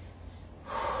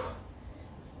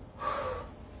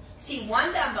 See,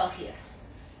 1 dumbbell here.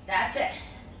 That's it.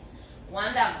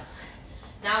 1 dumbbell.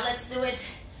 Now let's do it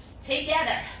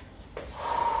together.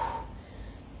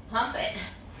 Pump it.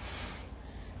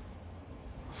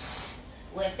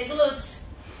 Lift the glutes.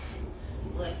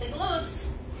 Lift the glutes.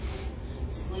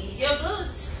 Squeeze your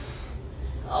glutes.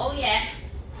 Oh yeah.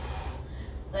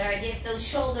 Gotta get those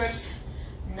shoulders.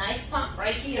 Nice pump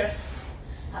right here.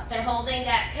 After holding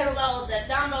that kettlebell, the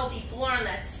dumbbell before on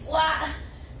that squat.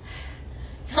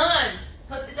 Ton.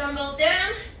 Put the dumbbell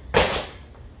down.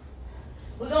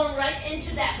 We're going right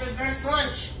into that reverse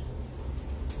lunge.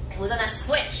 We're gonna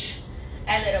switch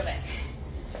a little bit.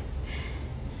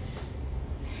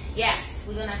 Yes,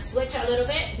 we're gonna switch a little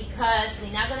bit because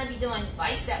we're not gonna be doing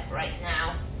bicep right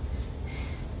now.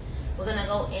 We're gonna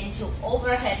go into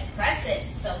overhead presses.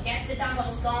 So get the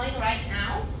dumbbells going right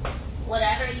now.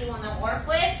 Whatever you wanna work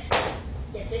with,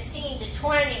 the 15, the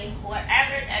 20,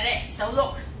 whatever that is. So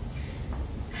look,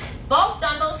 both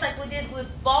dumbbells like we did with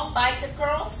both bicep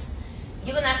curls,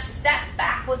 you're gonna step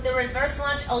back with the reverse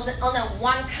lunge on a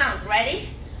 1 count. Ready?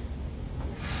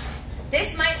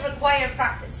 This might require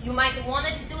practice. You might want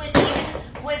to do it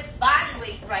even with body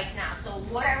weight right now. So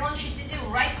what I want you to do,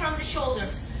 right from the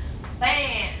shoulders,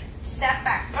 bam, step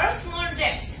back. First learn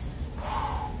this.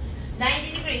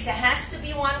 90 degrees, it has to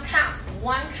be 1 count.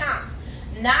 1 count,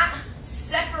 not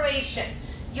separation.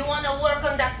 You want to work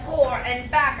on that core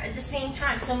and back at the same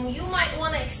time. So you might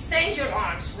want to extend your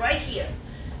arms right here.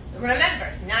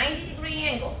 Remember, 90-degree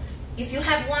angle. If you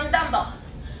have one dumbbell,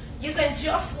 you can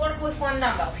just work with one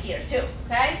dumbbell here too,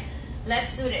 okay?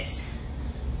 Let's do this.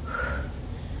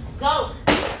 Go.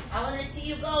 I want to see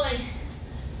you going.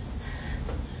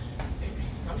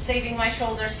 I'm saving my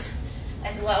shoulders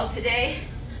as well today.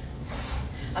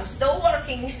 I'm still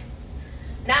working.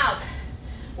 Now,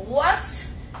 what's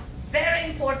very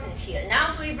important here?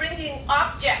 Now we're bringing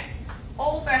object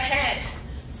overhead.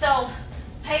 So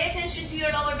pay attention to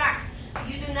your lower back.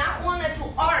 You do not want it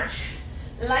to arch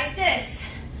like this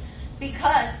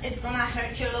because it's gonna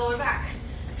hurt your lower back.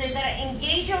 So you gotta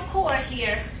engage your core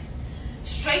here,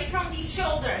 straight from these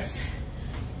shoulders.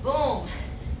 Boom.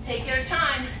 Take your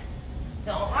time.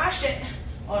 Don't rush it,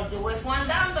 or do with one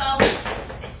dumbbell.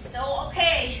 It's still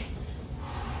okay.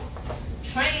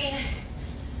 Train.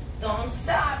 Don't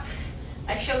stop.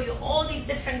 I show you all these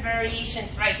different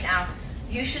variations right now.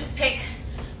 You should pick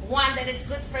one that is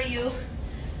good for you.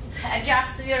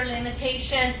 Adjust to your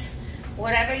limitations,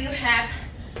 whatever you have,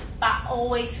 but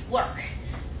always work.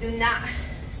 Do not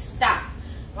stop,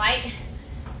 right?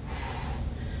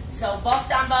 So both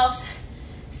dumbbells,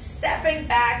 stepping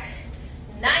back,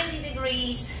 90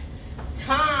 degrees,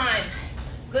 time.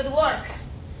 Good work.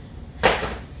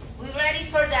 We ready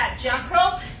for that jump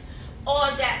rope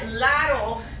or that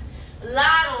lateral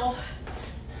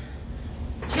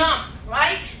jump,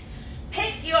 right?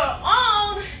 Pick your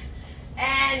own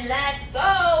and let's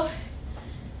go.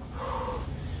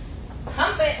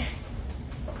 Pump it.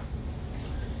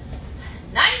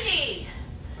 90.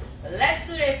 Let's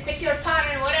do this. Pick your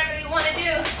pattern, whatever you want to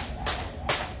do.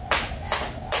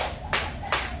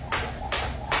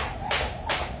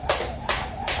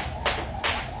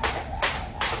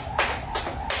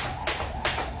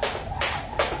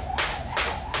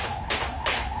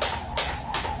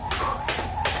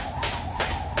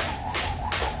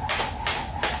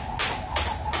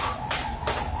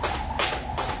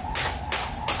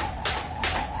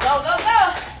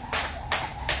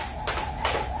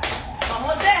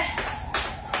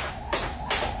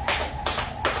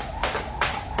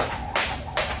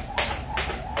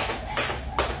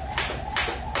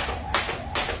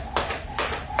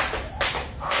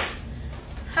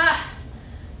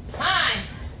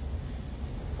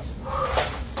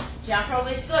 Jump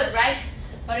rope is good, right?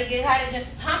 But you gotta just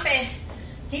pump it,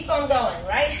 keep on going,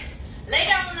 right? Lay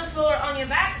down on the floor on your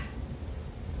back.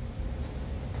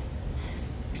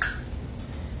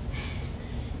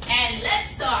 And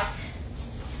let's start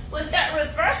with that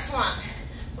reverse one.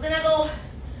 We're gonna go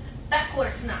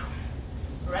backwards now.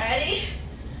 Ready?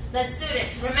 Let's do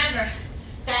this. Remember,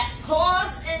 that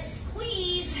pause and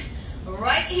squeeze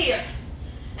right here.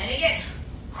 And again,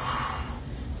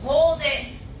 hold it.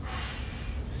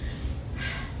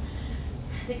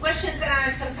 The questions that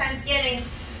I'm sometimes getting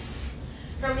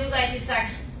from you guys is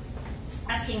like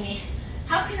asking me,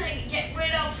 how can I get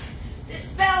rid of this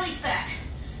belly fat?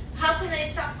 How can I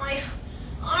stop my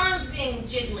arms being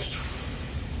jiggly?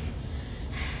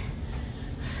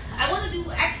 I want to do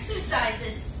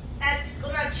exercises that's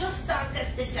gonna just target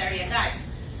this area. Guys,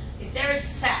 if there is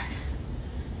fat,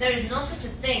 there is no such a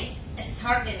thing as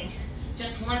targeting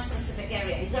just one specific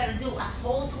area. You gotta do a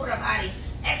whole total body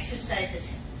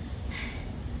exercises.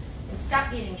 And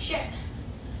stop eating shit.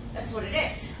 That's what it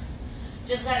is.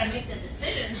 Just gotta make the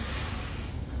decision.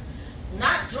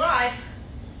 Not drive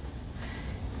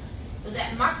to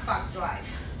that mudfuck drive.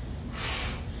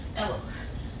 That will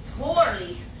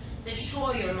totally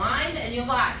destroy your mind and your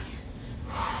body.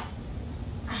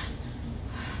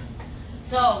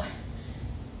 So,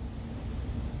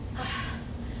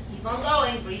 keep on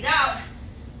going, breathe out.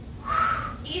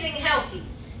 Eating healthy,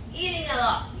 eating a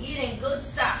lot, eating good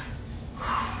stuff.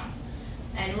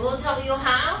 And we'll tell you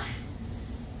how.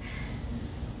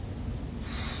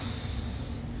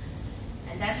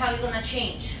 And that's how you're gonna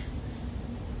change.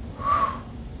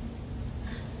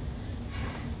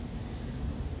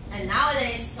 And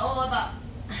nowadays, it's all about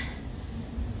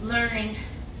learning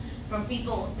from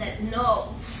people that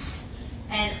know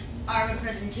and are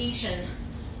representation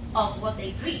of what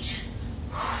they preach.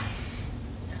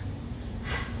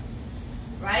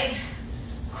 Right?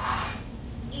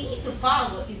 You need to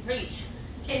follow what you preach.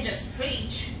 You can't just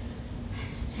preach,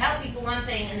 tell people one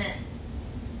thing and then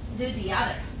do the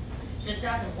other. It just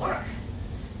doesn't work.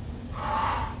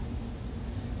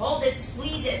 Hold it,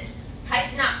 squeeze it,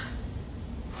 tighten up.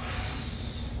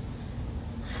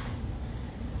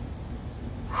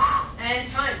 And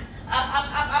time. Up, up,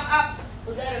 up, up, up.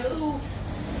 We gotta move.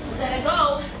 We gotta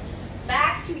go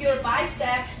back to your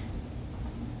bicep.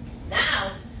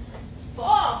 Now,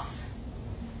 both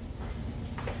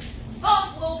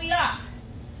will be up.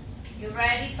 You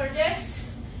ready for this?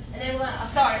 And then we're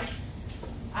gonna,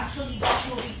 actually both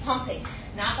will be pumping.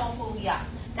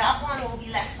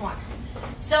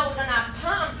 So we're gonna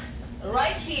pump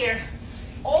right here,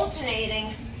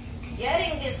 alternating,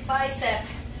 getting this bicep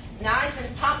nice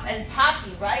and pump and puffy,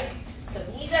 right? So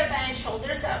knees are bent,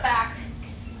 shoulders are back,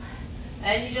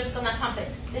 and you're just gonna pump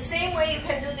it. The same way you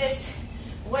can do this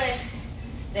with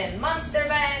the monster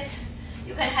band.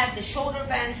 You can have the shoulder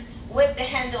band with the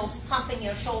handles pumping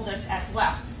your shoulders as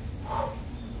well.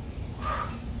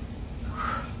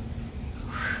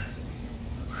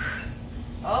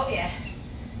 Oh yeah.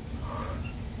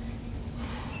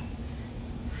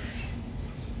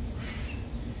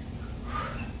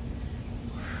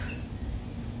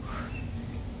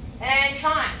 And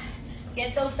time.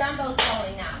 Get those dumbbells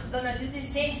going now. We're gonna do the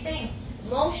same thing.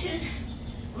 Motion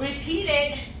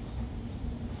repeated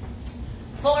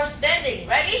for standing.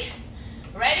 Ready?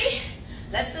 Ready?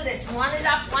 Let's do this. One is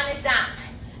up, one is down.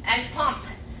 And pump.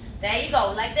 There you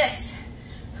go, like this.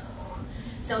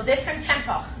 So different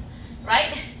tempo,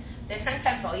 right? Different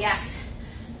tempo, yes.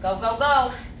 Go, go,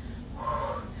 go.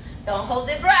 Don't hold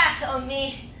the breath on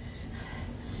me.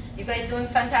 You guys doing a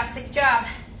fantastic job.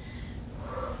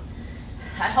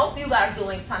 I hope you are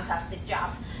doing a fantastic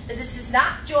job. That this is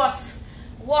not just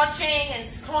watching and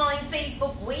scrolling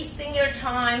Facebook, wasting your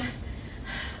time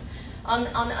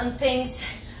on things,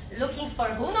 looking for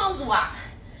who knows what.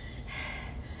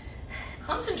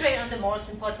 Concentrate on the most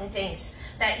important things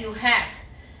that you have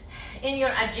in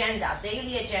your agenda,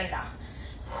 daily agenda.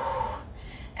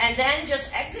 And then just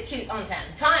execute on them.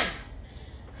 Time.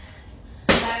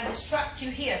 Gotta distract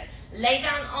you here. Lay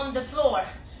down on the floor.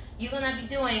 You're gonna be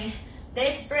doing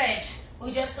this bridge.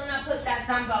 We're just gonna put that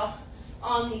dumbbell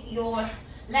on your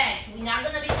legs. We're not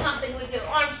gonna be pumping with your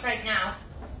arms right now.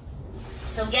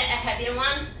 So get a heavier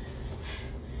one.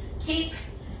 Keep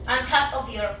on top of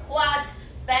your quads.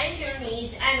 Bend your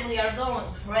knees and we are going.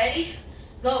 Ready?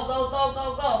 Go, go, go,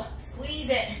 go, go. Squeeze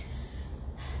it.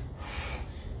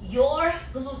 Your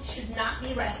glutes should not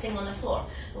be resting on the floor.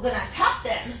 We're gonna tap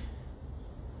them,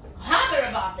 hover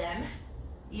above them.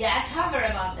 Yes, hover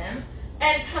above them.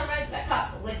 And come right back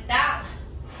up without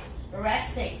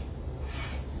resting.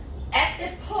 At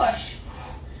the push,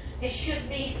 it should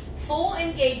be full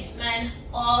engagement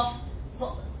of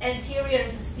anterior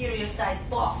and posterior side,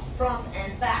 both front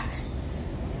and back.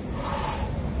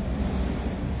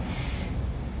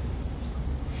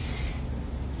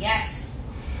 Yes.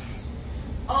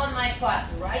 On my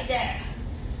quads, right there.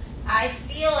 I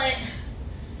feel it.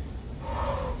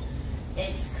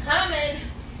 It's coming.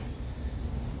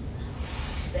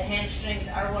 The hamstrings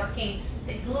are working,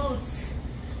 the glutes,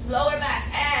 lower back,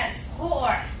 abs,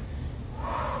 core.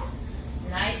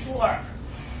 Nice work.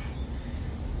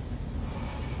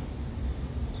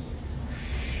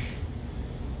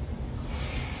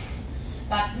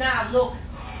 But now look,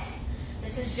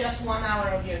 this is just 1 hour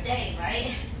of your day,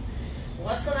 right?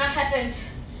 What's gonna happen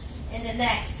in the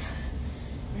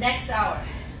next hour,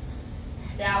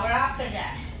 the hour after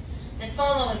that, the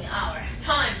following hour?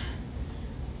 Time.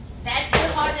 That's the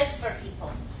hardest for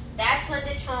people. That's when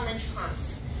the challenge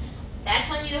comes. That's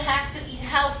when you have to eat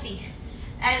healthy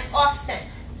and often,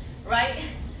 right?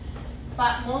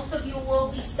 But most of you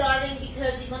will be starting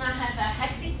because you're gonna have a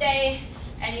hectic day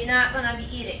and you're not gonna be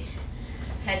eating.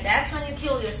 And that's when you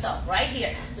kill yourself, right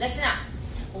here. Listen up.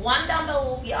 One dumbbell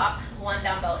will be up, one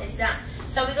dumbbell is down.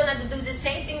 So we're gonna do the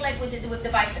same thing like we did with the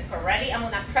bicep curl. Ready? I'm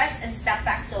gonna press and step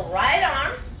back. So right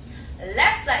arm,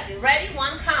 left leg. You ready?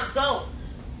 One count, go.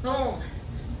 Boom.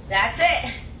 That's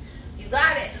it. You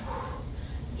got it.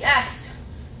 Yes.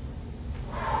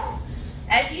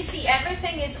 As you see,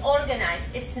 everything is organized.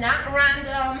 It's not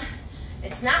random.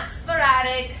 It's not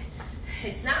sporadic.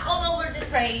 It's not all over the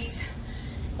place.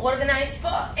 Organized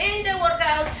for in the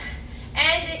workouts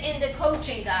and in the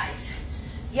coaching, guys.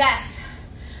 Yes.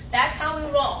 That's how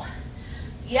we roll.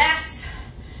 Yes.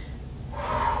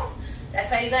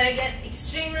 That's how you gotta get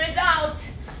extreme results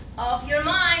of your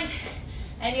mind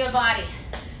and your body.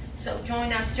 So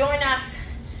join us, join us.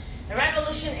 A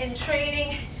revolution in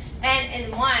training and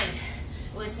in mind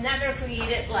was never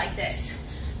created like this.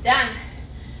 Done.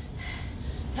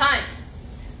 Time.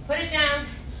 Put it down.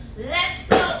 Let's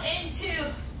go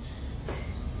into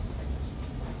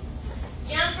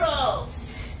jump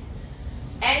ropes.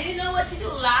 And you know what to do.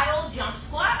 Lateral jump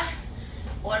squat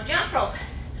or jump rope.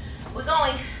 We're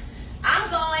going,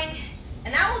 I'm going,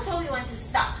 and I will tell you when to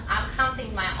stop. I'm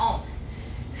counting my own.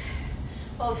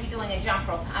 Oh, if you're doing a jump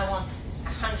rope, I want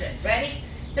 100. Ready?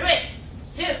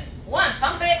 3, 2, 1.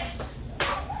 Pump it.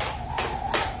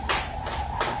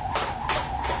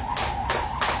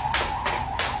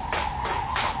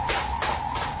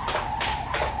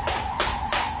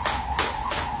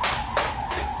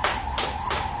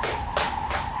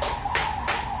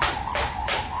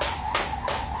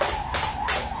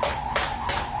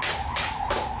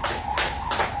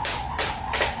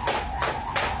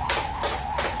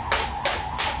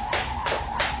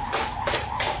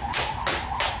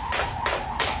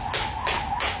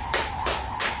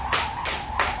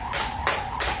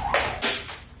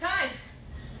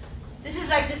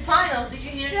 final. Did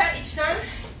you hear that each time?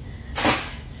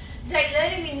 It's like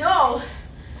letting me know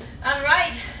I'm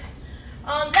right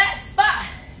on that spot.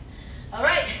 All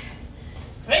right,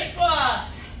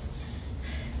 crisscross.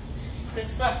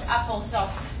 Crisscross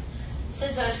applesauce.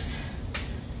 Scissors.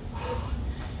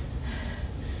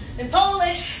 In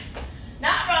Polish,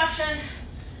 not Russian,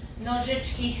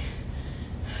 nożyczki.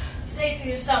 Say to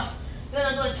yourself, you're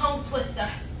gonna do a tongue twister.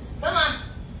 Come on.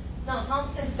 No,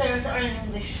 tongue twisters are in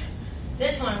English.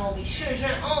 This one will be sure.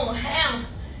 Oh, ham.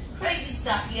 Crazy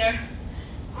stuff here.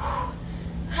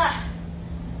 Ha.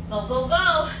 Go, go,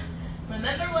 go.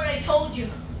 Remember what I told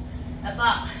you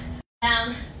about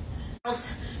down.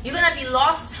 You're gonna be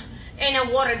lost in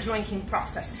a water drinking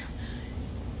process.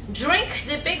 Drink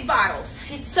the big bottles.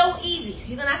 It's so easy.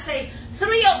 You're gonna say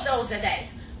 3 of those a day.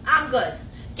 I'm good.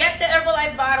 Get the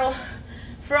Herbalife bottle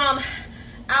from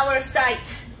our site.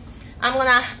 I'm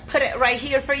gonna put it right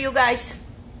here for you guys.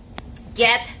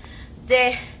 Get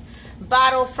the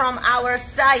bottle from our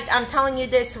site. I'm telling you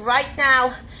this right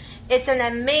now. It's an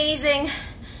amazing,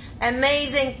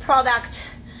 amazing product.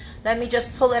 Let me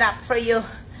just pull it up for you.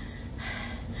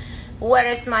 Where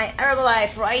is my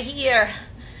Herbalife? Right here.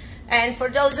 And for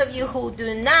those of you who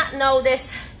do not know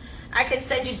this, I can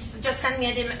send you, just send me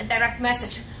a direct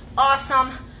message.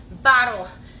 Awesome bottle.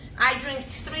 I drink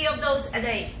 3 of those a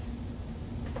day.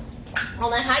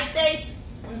 On the hike days,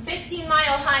 on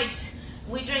 15-mile hikes,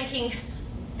 we're drinking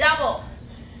double.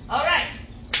 All right,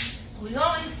 we're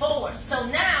going forward. So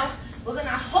now we're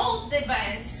gonna hold the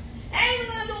bands and we're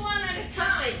gonna do one at a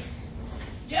time.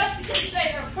 Just because you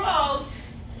guys are pros,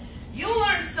 you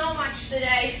learned so much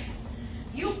today.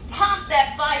 You pump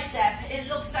that bicep, it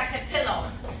looks like a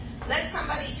pillow. Let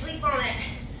somebody sleep on it.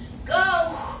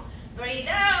 Go, breathe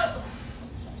out.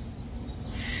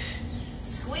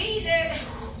 Squeeze it.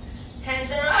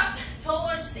 Hands are up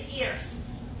towards the ears.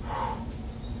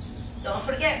 Don't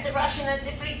forget the Russian at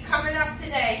the Freak coming up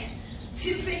today.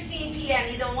 2:15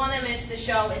 p.m. You don't want to miss the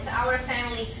show. It's our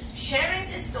family sharing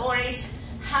the stories,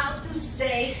 how to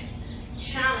stay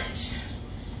challenged.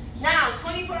 Now,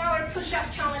 24-hour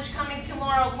push-up challenge coming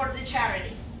tomorrow for the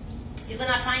charity. You're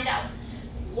going to find out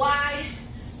why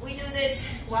we do this,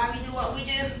 why we do what we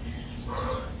do,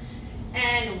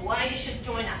 and why you should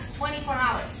join us. 24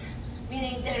 hours,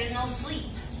 meaning there is no sleep.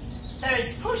 There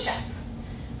is push-up.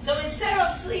 So instead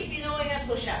of sleep, you're doing a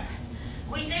push-up.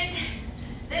 We did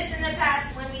this in the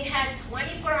past when we had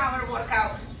 24-hour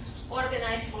workout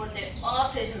organized for the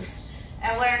Autism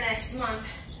Awareness Month,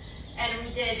 and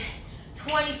we did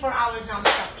 24 hours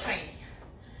non-stop training.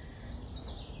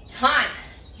 Time.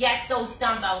 Get those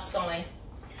dumbbells going.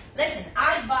 Listen,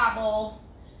 I bobble,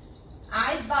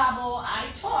 I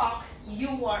talk,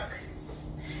 you work.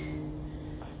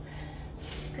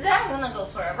 Because I'm going to go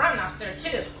for a run after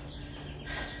too.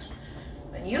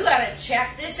 But you got to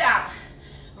check this out.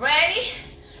 Ready?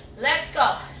 Let's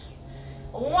go.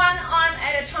 One arm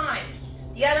at a time.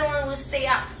 The other one will stay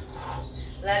up.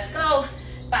 Let's go.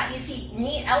 But you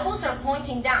see, elbows are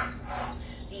pointing down.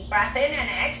 Deep breath in and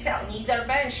exhale. Knees are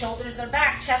bent, shoulders are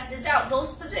back, chest is out.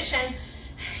 Those positions,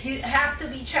 you have to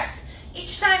be checked.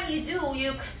 Each time you do,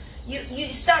 you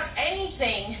start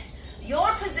anything,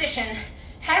 your position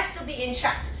has to be in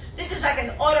check. This is like an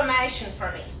automation for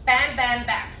me. Bam, bam,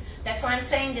 bam. That's why I'm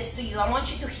saying this to you. I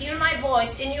want you to hear my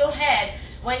voice in your head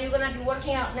when you're gonna be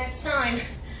working out next time.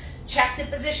 Check the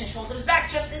position. Shoulders back,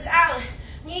 chest is out.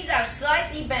 Knees are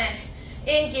slightly bent.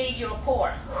 Engage your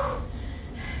core.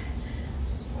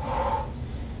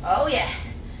 Oh yeah.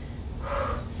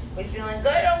 We feeling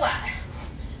good or what?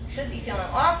 Should be feeling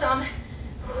awesome.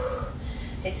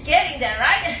 It's getting there,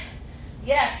 right?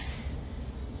 Yes.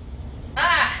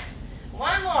 Ah,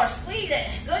 one more. Squeeze it.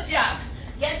 Good job.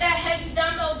 Get that heavy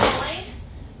dumbbell going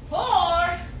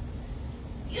for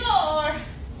your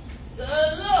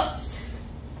glutes.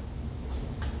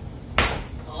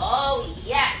 Oh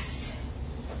yes.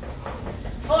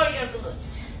 For your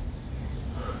glutes.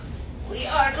 We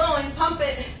are going. Pump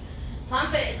it.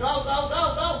 Pump it. Go, go,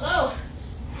 go, go, go.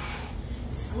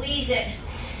 Squeeze it.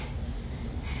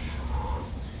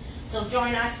 So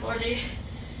join us for the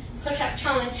push-up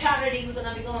challenge charity. We're going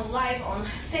to be going live on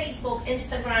Facebook,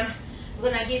 Instagram.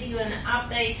 We're going to give you an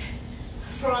update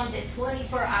from the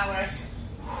 24 hours.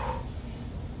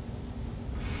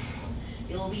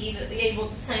 You'll be able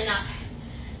to sign up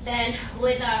then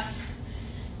with us.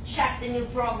 Check the new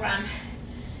program.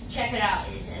 Check it out.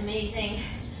 It's amazing.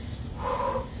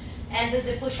 And do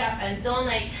the push-up and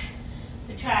donate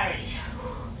to charity.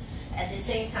 At the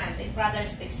same time, Big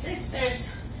Brothers, Big Sisters,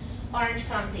 Orange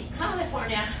County,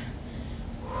 California.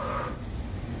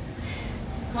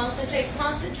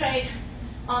 Concentrate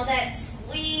on that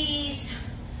squeeze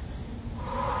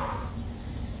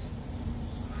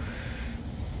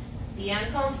The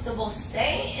uncomfortable,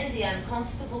 stay in the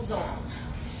uncomfortable zone.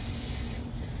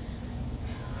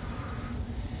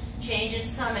 Change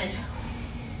is coming.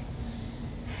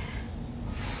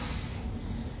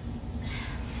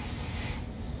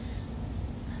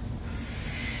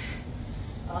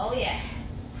 Oh yeah.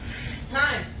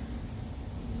 Time.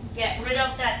 Get rid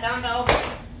of that dumbbell.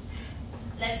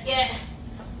 Let's get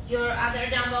your other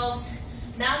dumbbells.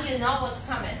 Now you know what's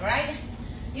coming, right?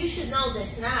 You should know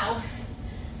this now.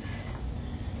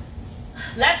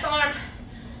 Left arm,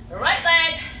 right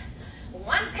leg,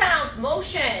 1 count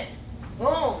motion.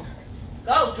 Boom.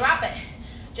 Go, drop it.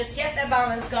 Just get the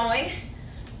balance going.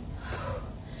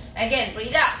 Again,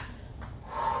 breathe out.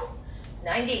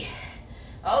 90.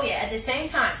 Oh yeah, at the same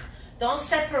time, don't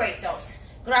separate those.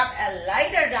 Grab a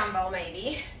lighter dumbbell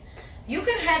maybe. You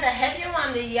can have a heavier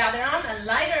one with the other arm and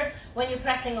lighter when you're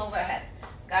pressing overhead.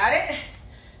 Got it?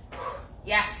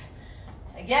 Yes.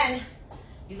 Again,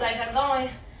 you guys are going.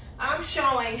 I'm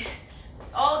showing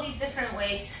all these different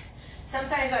ways.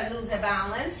 Sometimes I lose a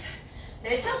balance.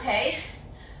 It's okay.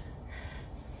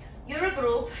 You're a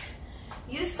group.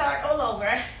 You start all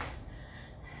over.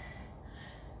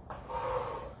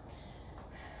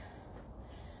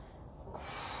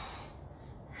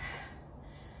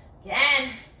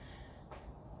 Again.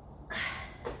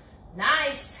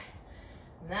 Nice.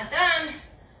 Not done.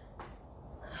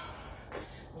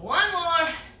 One more.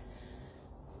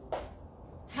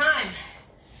 Time.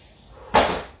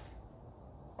 I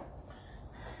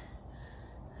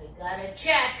gotta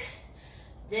check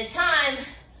the time.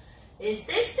 Is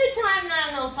this the time?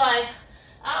 9:05.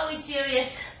 Are we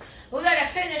serious? We gotta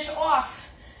finish off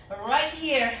right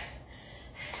here.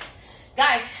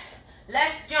 Guys,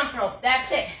 let's jump rope.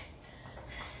 That's it.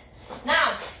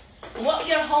 Now, what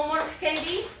your homework can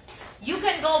be, you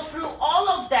can go through all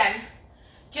of them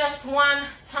just one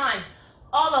time.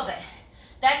 All of it.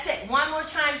 That's it. One more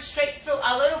time, straight through,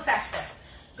 a little faster.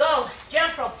 Go,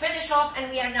 jump rope, finish off, and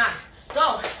we are done.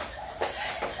 Go.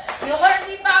 You heard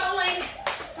me bubbling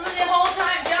through the whole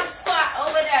time. Jump squat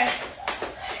over there.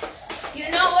 You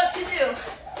know what to do.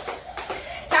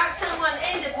 Tag someone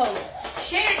in the pose.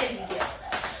 Share the video.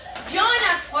 Join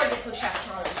us for the push-up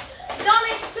challenge.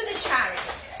 Donate to the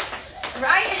charity.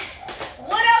 Right?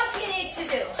 What else you need to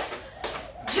do?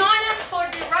 Join us for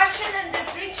the Russian and the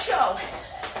Freak show,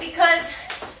 because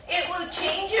it will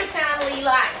change your family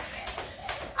life.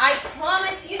 I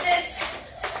promise you this.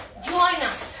 Join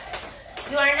us.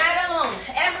 You are not alone.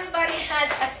 Everybody has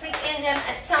a freak in them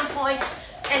at some point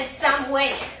and some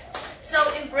way. So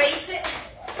embrace it.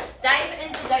 Dive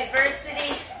into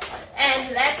diversity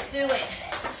and let's do it.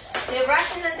 The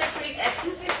Russian and the Freak at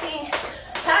 2:15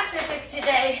 Pacific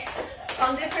today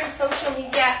on different social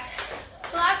media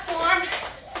platform,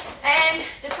 and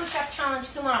the push-up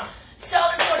challenge tomorrow. So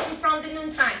important from the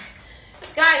noontime.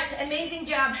 Guys, amazing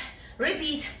job.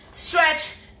 Repeat, stretch,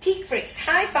 peak freaks.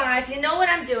 High five. You know what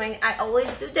I'm doing. I always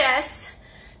do this,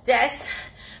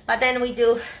 but then we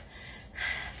do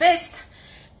fist,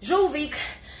 Juvik,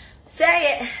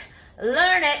 say it,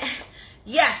 learn it.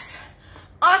 Yes,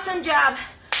 awesome job.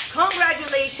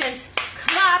 Congratulations.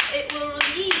 Clap, it will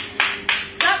release.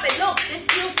 Clap it. Look, this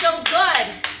feels so good.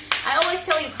 I always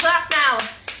tell you, clap now.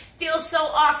 Feels so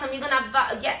awesome. You're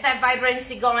gonna get that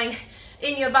vibrancy going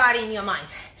in your body, in your mind.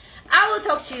 I will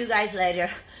talk to you guys later.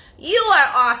 You are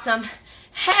awesome.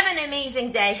 Have an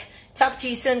amazing day. Talk to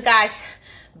you soon, guys.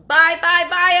 Bye, bye,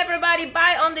 bye, everybody.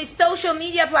 Bye on the social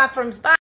media platforms. Bye.